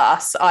community in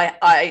class.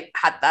 I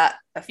had that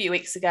a few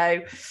weeks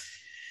ago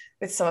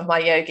with some of my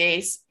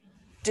yogis,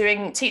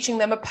 teaching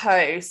them a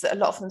pose that a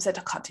lot of them said,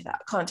 I can't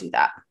do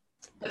that.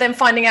 But then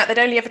finding out they'd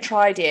only ever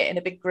tried it in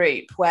a big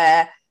group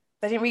where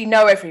they didn't really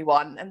know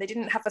everyone and they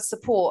didn't have the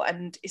support,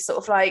 and it's sort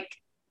of like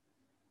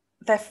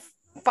they're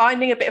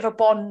finding a bit of a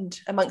bond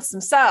amongst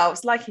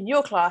themselves. Like in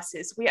your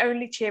classes, we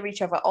only cheer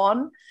each other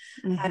on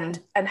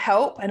and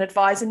help and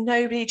advise, and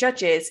nobody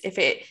judges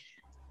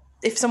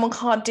if someone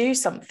can't do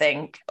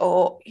something,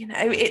 or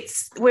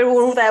we're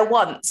all there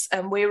once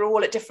and we're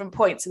all at different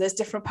points, so there's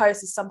different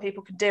poses some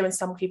people can do and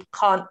some people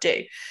can't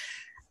do.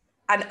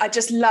 And I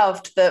just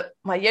loved that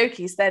my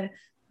yogis then,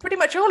 pretty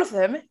much all of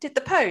them did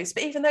the pose,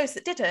 but even those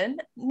that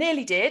didn't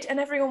nearly did, and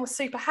everyone was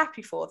super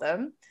happy for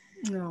them.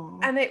 Aww.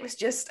 And it was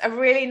just a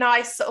really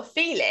nice sort of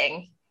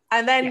feeling.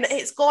 And then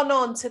It's gone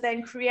on to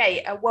then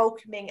create a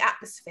welcoming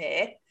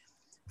atmosphere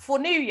for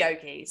new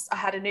yogis. I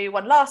had a new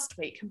one last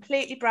week,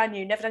 completely brand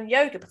new, never done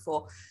yoga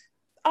before.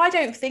 I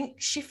don't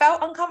think she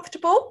felt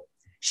uncomfortable.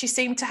 She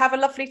seemed to have a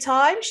lovely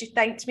time. She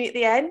thanked me at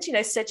the end,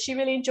 said she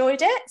really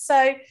enjoyed it.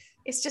 So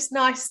it's just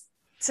nice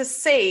to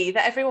see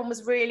that everyone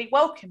was really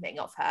welcoming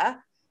of her,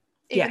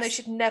 even though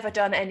she'd never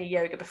done any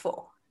yoga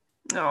before.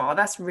 Oh,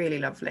 that's really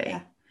lovely.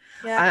 Yeah.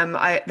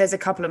 Yeah. There's a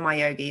couple of my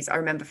yogis I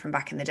remember from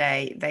back in the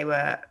day. They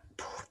were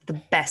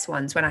the best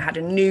ones. When I had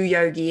a new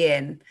yogi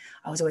in,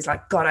 I was always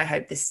like, God, I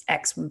hope this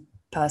X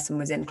person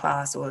was in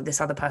class or this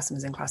other person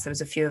was in class. There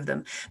was a few of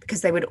them, because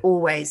they would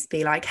always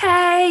be like,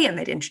 hey, and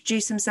they'd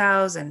introduce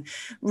themselves and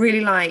really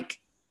like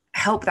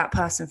help that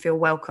person feel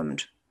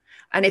welcomed.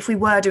 And if we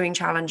were doing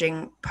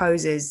challenging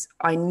poses,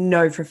 I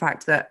know for a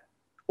fact that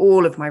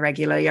all of my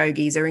regular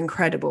yogis are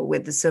incredible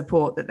with the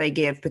support that they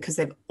give, because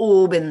they've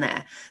all been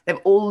there. They've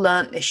all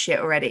learnt this shit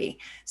already.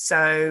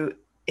 So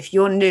if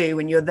you're new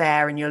and you're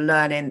there and you're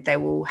learning, they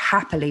will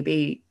happily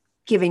be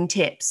giving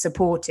tips,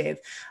 supportive,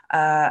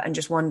 and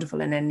just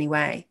wonderful in any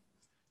way.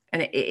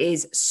 And it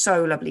is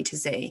so lovely to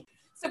see.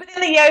 So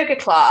within the yoga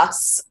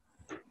class,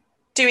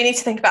 do we need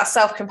to think about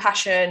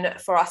self-compassion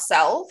for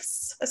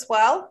ourselves as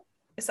well?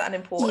 Is that an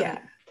important?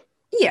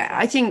 Yeah,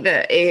 I think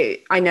that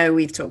I know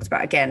we've talked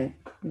about, again,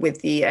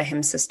 with the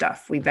Ahimsa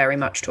stuff, we very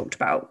much talked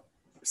about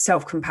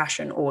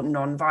self-compassion or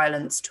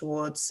non-violence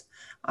towards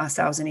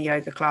ourselves in a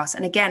yoga class.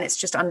 And again, it's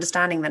just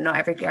understanding that not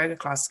every yoga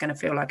class is going to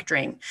feel like a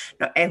dream.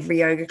 Not every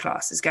yoga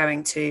class is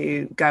going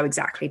to go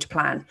exactly to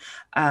plan,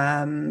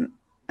 and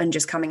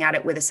just coming at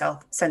it with a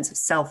sense of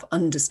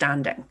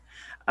self-understanding,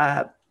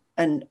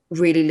 and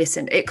really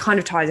listen. It kind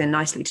of ties in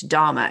nicely to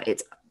Dharma.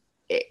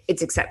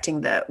 It's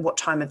accepting what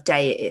time of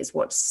day it is,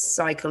 what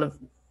cycle of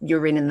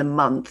you're in the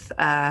month,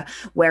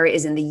 where it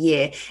is in the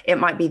year. It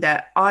might be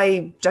that,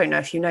 I don't know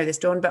if you know this,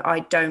 Dawn, but I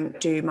don't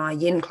do my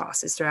yin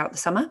classes throughout the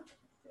summer.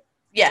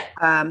 Yeah.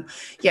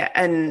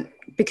 And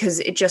because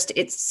it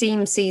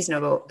seems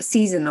seasonable.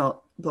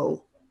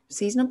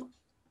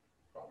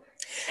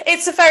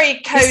 It's a very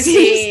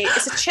cozy,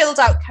 it's a chilled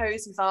out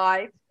cozy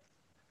vibe.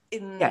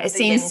 It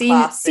seems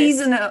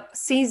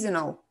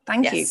seasonal.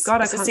 Thank you.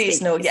 God, I can't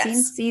seasonal, speak. It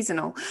seems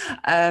seasonal.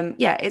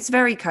 It's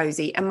very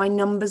cozy, and my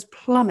numbers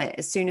plummet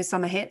as soon as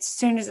summer hits. As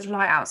soon as it's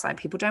light outside,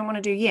 people don't want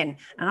to do yin,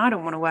 and I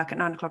don't want to work at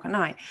 9 o'clock at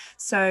night.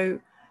 So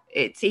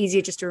it's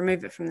easier just to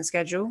remove it from the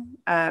schedule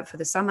for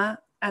the summer,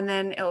 and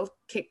then it'll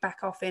kick back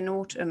off in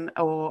autumn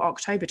or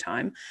October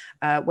time,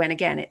 when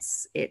again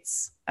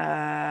it's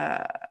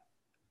that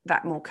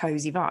more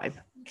cozy vibe.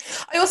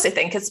 I also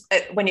think,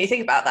 when you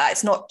think about that,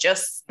 it's not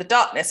just the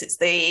darkness, it's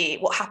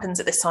what happens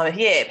at this time of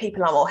year.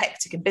 People are more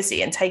hectic and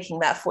busy, and taking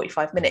that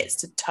 45 minutes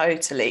to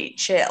totally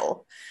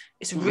chill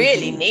is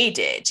really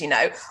needed.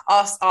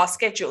 Our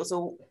schedules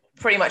will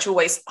pretty much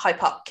always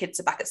hype up. Kids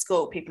are back at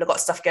school, people have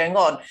got stuff going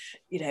on.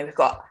 We've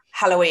got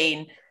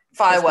Halloween,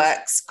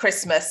 fireworks,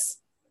 Christmas,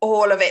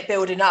 all of it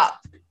building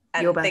up,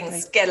 and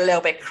things get a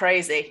little bit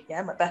crazy.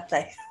 Yeah, my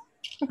birthday.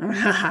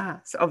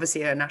 It's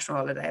obviously a national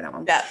holiday, that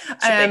one.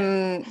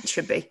 Yeah,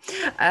 should be.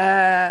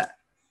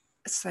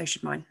 So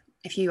should mine.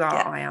 If you are,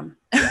 Yeah. I am.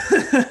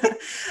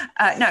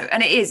 No,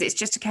 and it's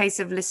just a case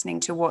of listening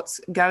to what's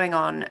going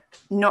on,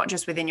 not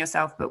just within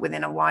yourself, but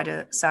within a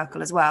wider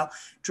circle as well,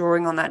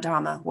 drawing on that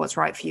Dharma, what's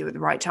right for you at the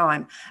right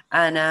time,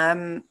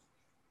 and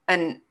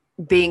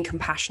being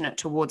compassionate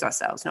towards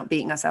ourselves, not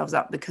beating ourselves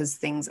up because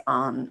things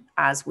aren't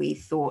as we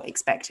thought,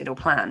 expected, or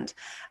planned,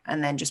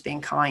 and then just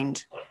being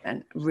kind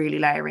and really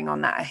layering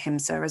on that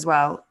ahimsa as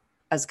well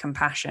as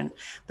compassion.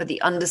 But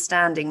the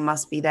understanding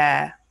must be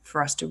there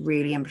for us to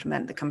really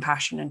implement the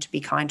compassion and to be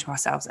kind to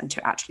ourselves and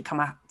to actually come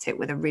at it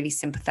with a really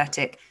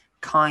sympathetic,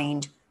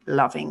 kind,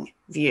 loving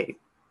view.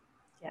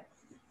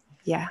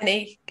 Yeah.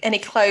 Any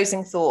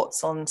closing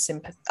thoughts on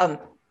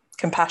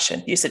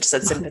compassion? You just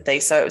said sympathy,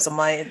 so it was on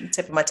my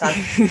tip of my tongue.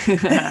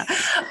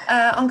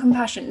 On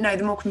compassion, no,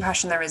 the more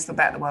compassion there is, the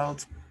better the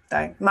world,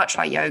 though. Much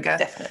like yoga.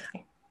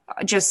 Definitely.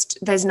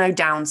 There's no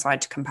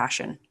downside to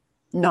compassion.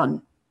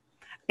 None.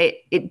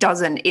 It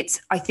doesn't.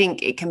 I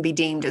think it can be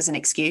deemed as an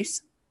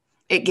excuse.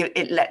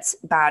 It lets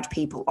bad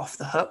people off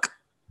the hook.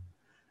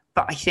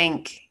 But I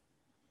think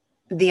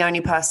the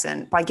only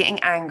person, by getting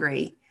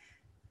angry,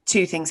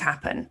 two things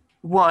happen.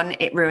 One,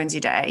 it ruins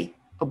your day,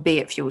 or B,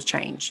 it fuels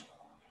change.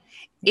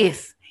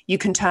 If you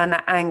can turn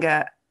that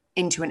anger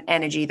into an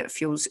energy that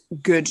fuels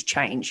good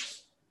change,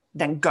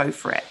 then go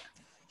for it.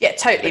 Yeah,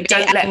 totally. But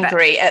Being don't let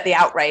angry at the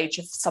outrage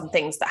of some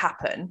things that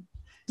happen.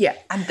 Yeah.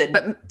 And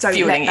then don't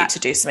fueling you to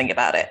do something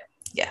about it.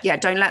 Yeah. Yeah,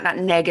 don't let that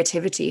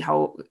negativity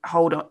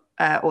hold on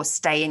or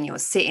stay in you or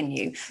sit in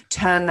you.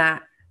 Turn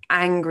that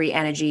angry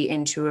energy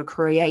into a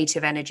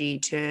creative energy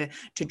to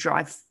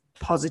drive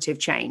positive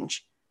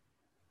change.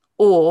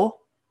 Or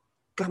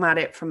come at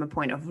it from a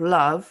point of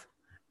love,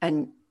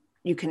 and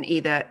you can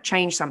either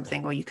change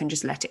something or you can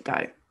just let it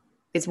go.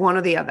 It's one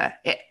or the other.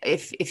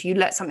 If you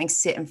let something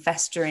sit and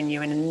fester in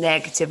you in a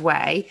negative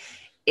way,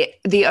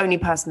 the only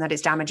person that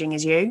is damaging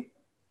is you.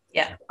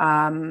 Yeah.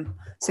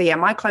 So yeah,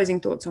 my closing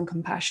thoughts on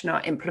compassion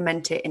are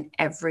implement it in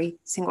every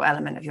single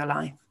element of your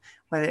life,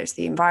 whether it's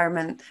the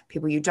environment,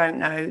 people you don't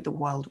know, the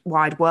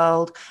wide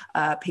world,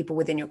 people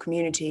within your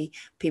community,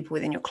 people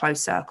within your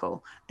close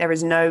circle. There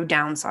is no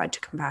downside to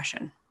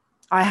compassion.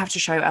 I have to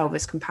show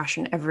Elvis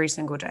compassion every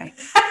single day.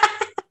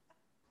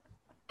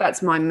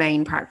 That's my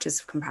main practice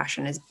of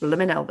compassion, is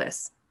blooming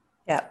Elvis.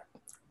 Yeah,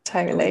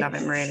 totally. I love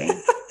him, really.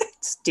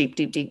 It's deep,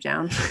 deep, deep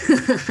down.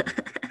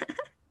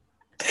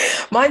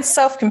 Mine's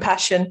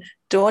self-compassion.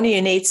 Dawn,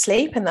 you need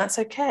sleep, and that's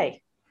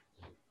okay.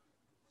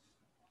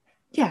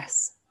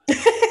 Yes.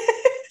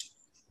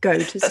 Go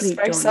to That's sleep,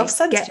 very Dawn.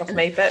 self-centered of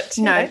me, but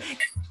no.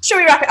 Shall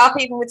we wrap it up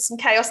even with some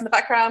chaos in the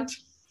background?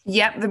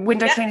 Yep, the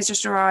window cleaner's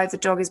just arrived. The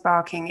dog is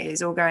barking. It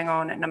is all going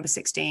on at number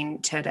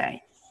 16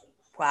 today.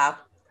 Wow.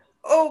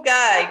 All go.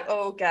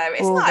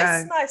 It's All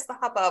nice. go. Nice, the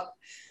hubbub.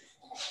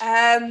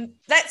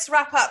 Let's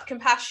wrap up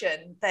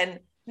compassion. Then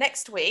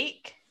next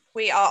week,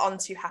 we are on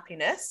to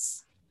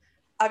happiness.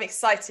 I'm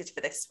excited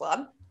for this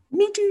one.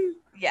 Me too.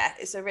 Yeah,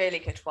 it's a really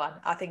good one.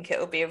 I think it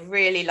will be a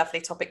really lovely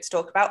topic to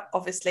talk about,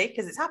 obviously,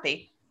 because it's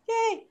happy.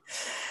 Yay.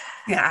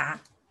 Yeah.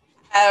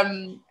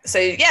 So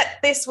yeah,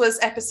 this was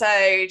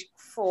episode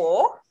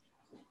 4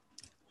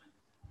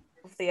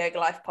 of the Yoga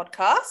Life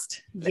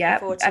podcast. Yeah,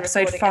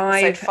 episode recording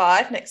 5. Episode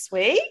 5 next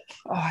week.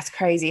 Oh, it's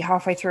crazy.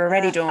 Halfway through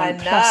already, Dawn. I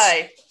know.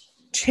 Plus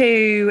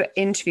 2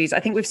 interviews. I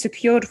think we've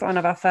secured one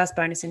of our first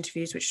bonus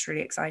interviews, which is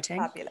really exciting.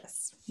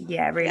 Fabulous.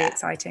 Yeah, really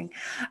exciting.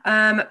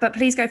 But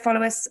please go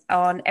follow us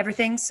on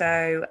everything.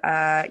 So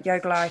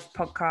Yoga Life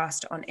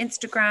podcast on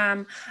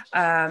Instagram.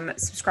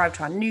 Subscribe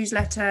to our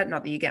newsletter.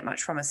 Not that you get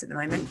much from us at the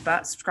moment,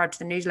 but subscribe to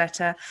the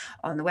newsletter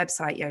on the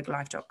website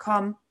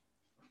yogalife.com.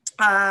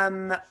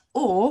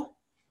 Or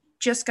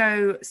just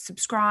go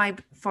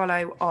subscribe,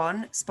 follow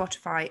on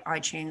Spotify,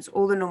 iTunes,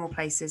 all the normal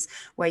places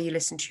where you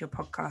listen to your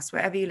podcast.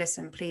 Wherever you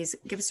listen, please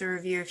give us a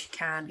review if you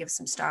can, give us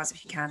some stars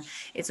if you can.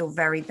 It's all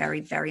very,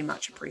 very, very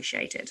much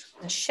appreciated.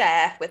 And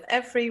share with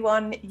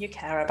everyone you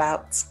care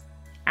about.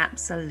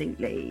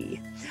 Absolutely.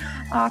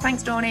 Oh,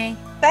 thanks, Dawny.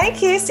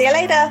 Thank you. See you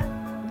later.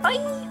 Bye.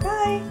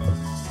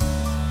 Bye.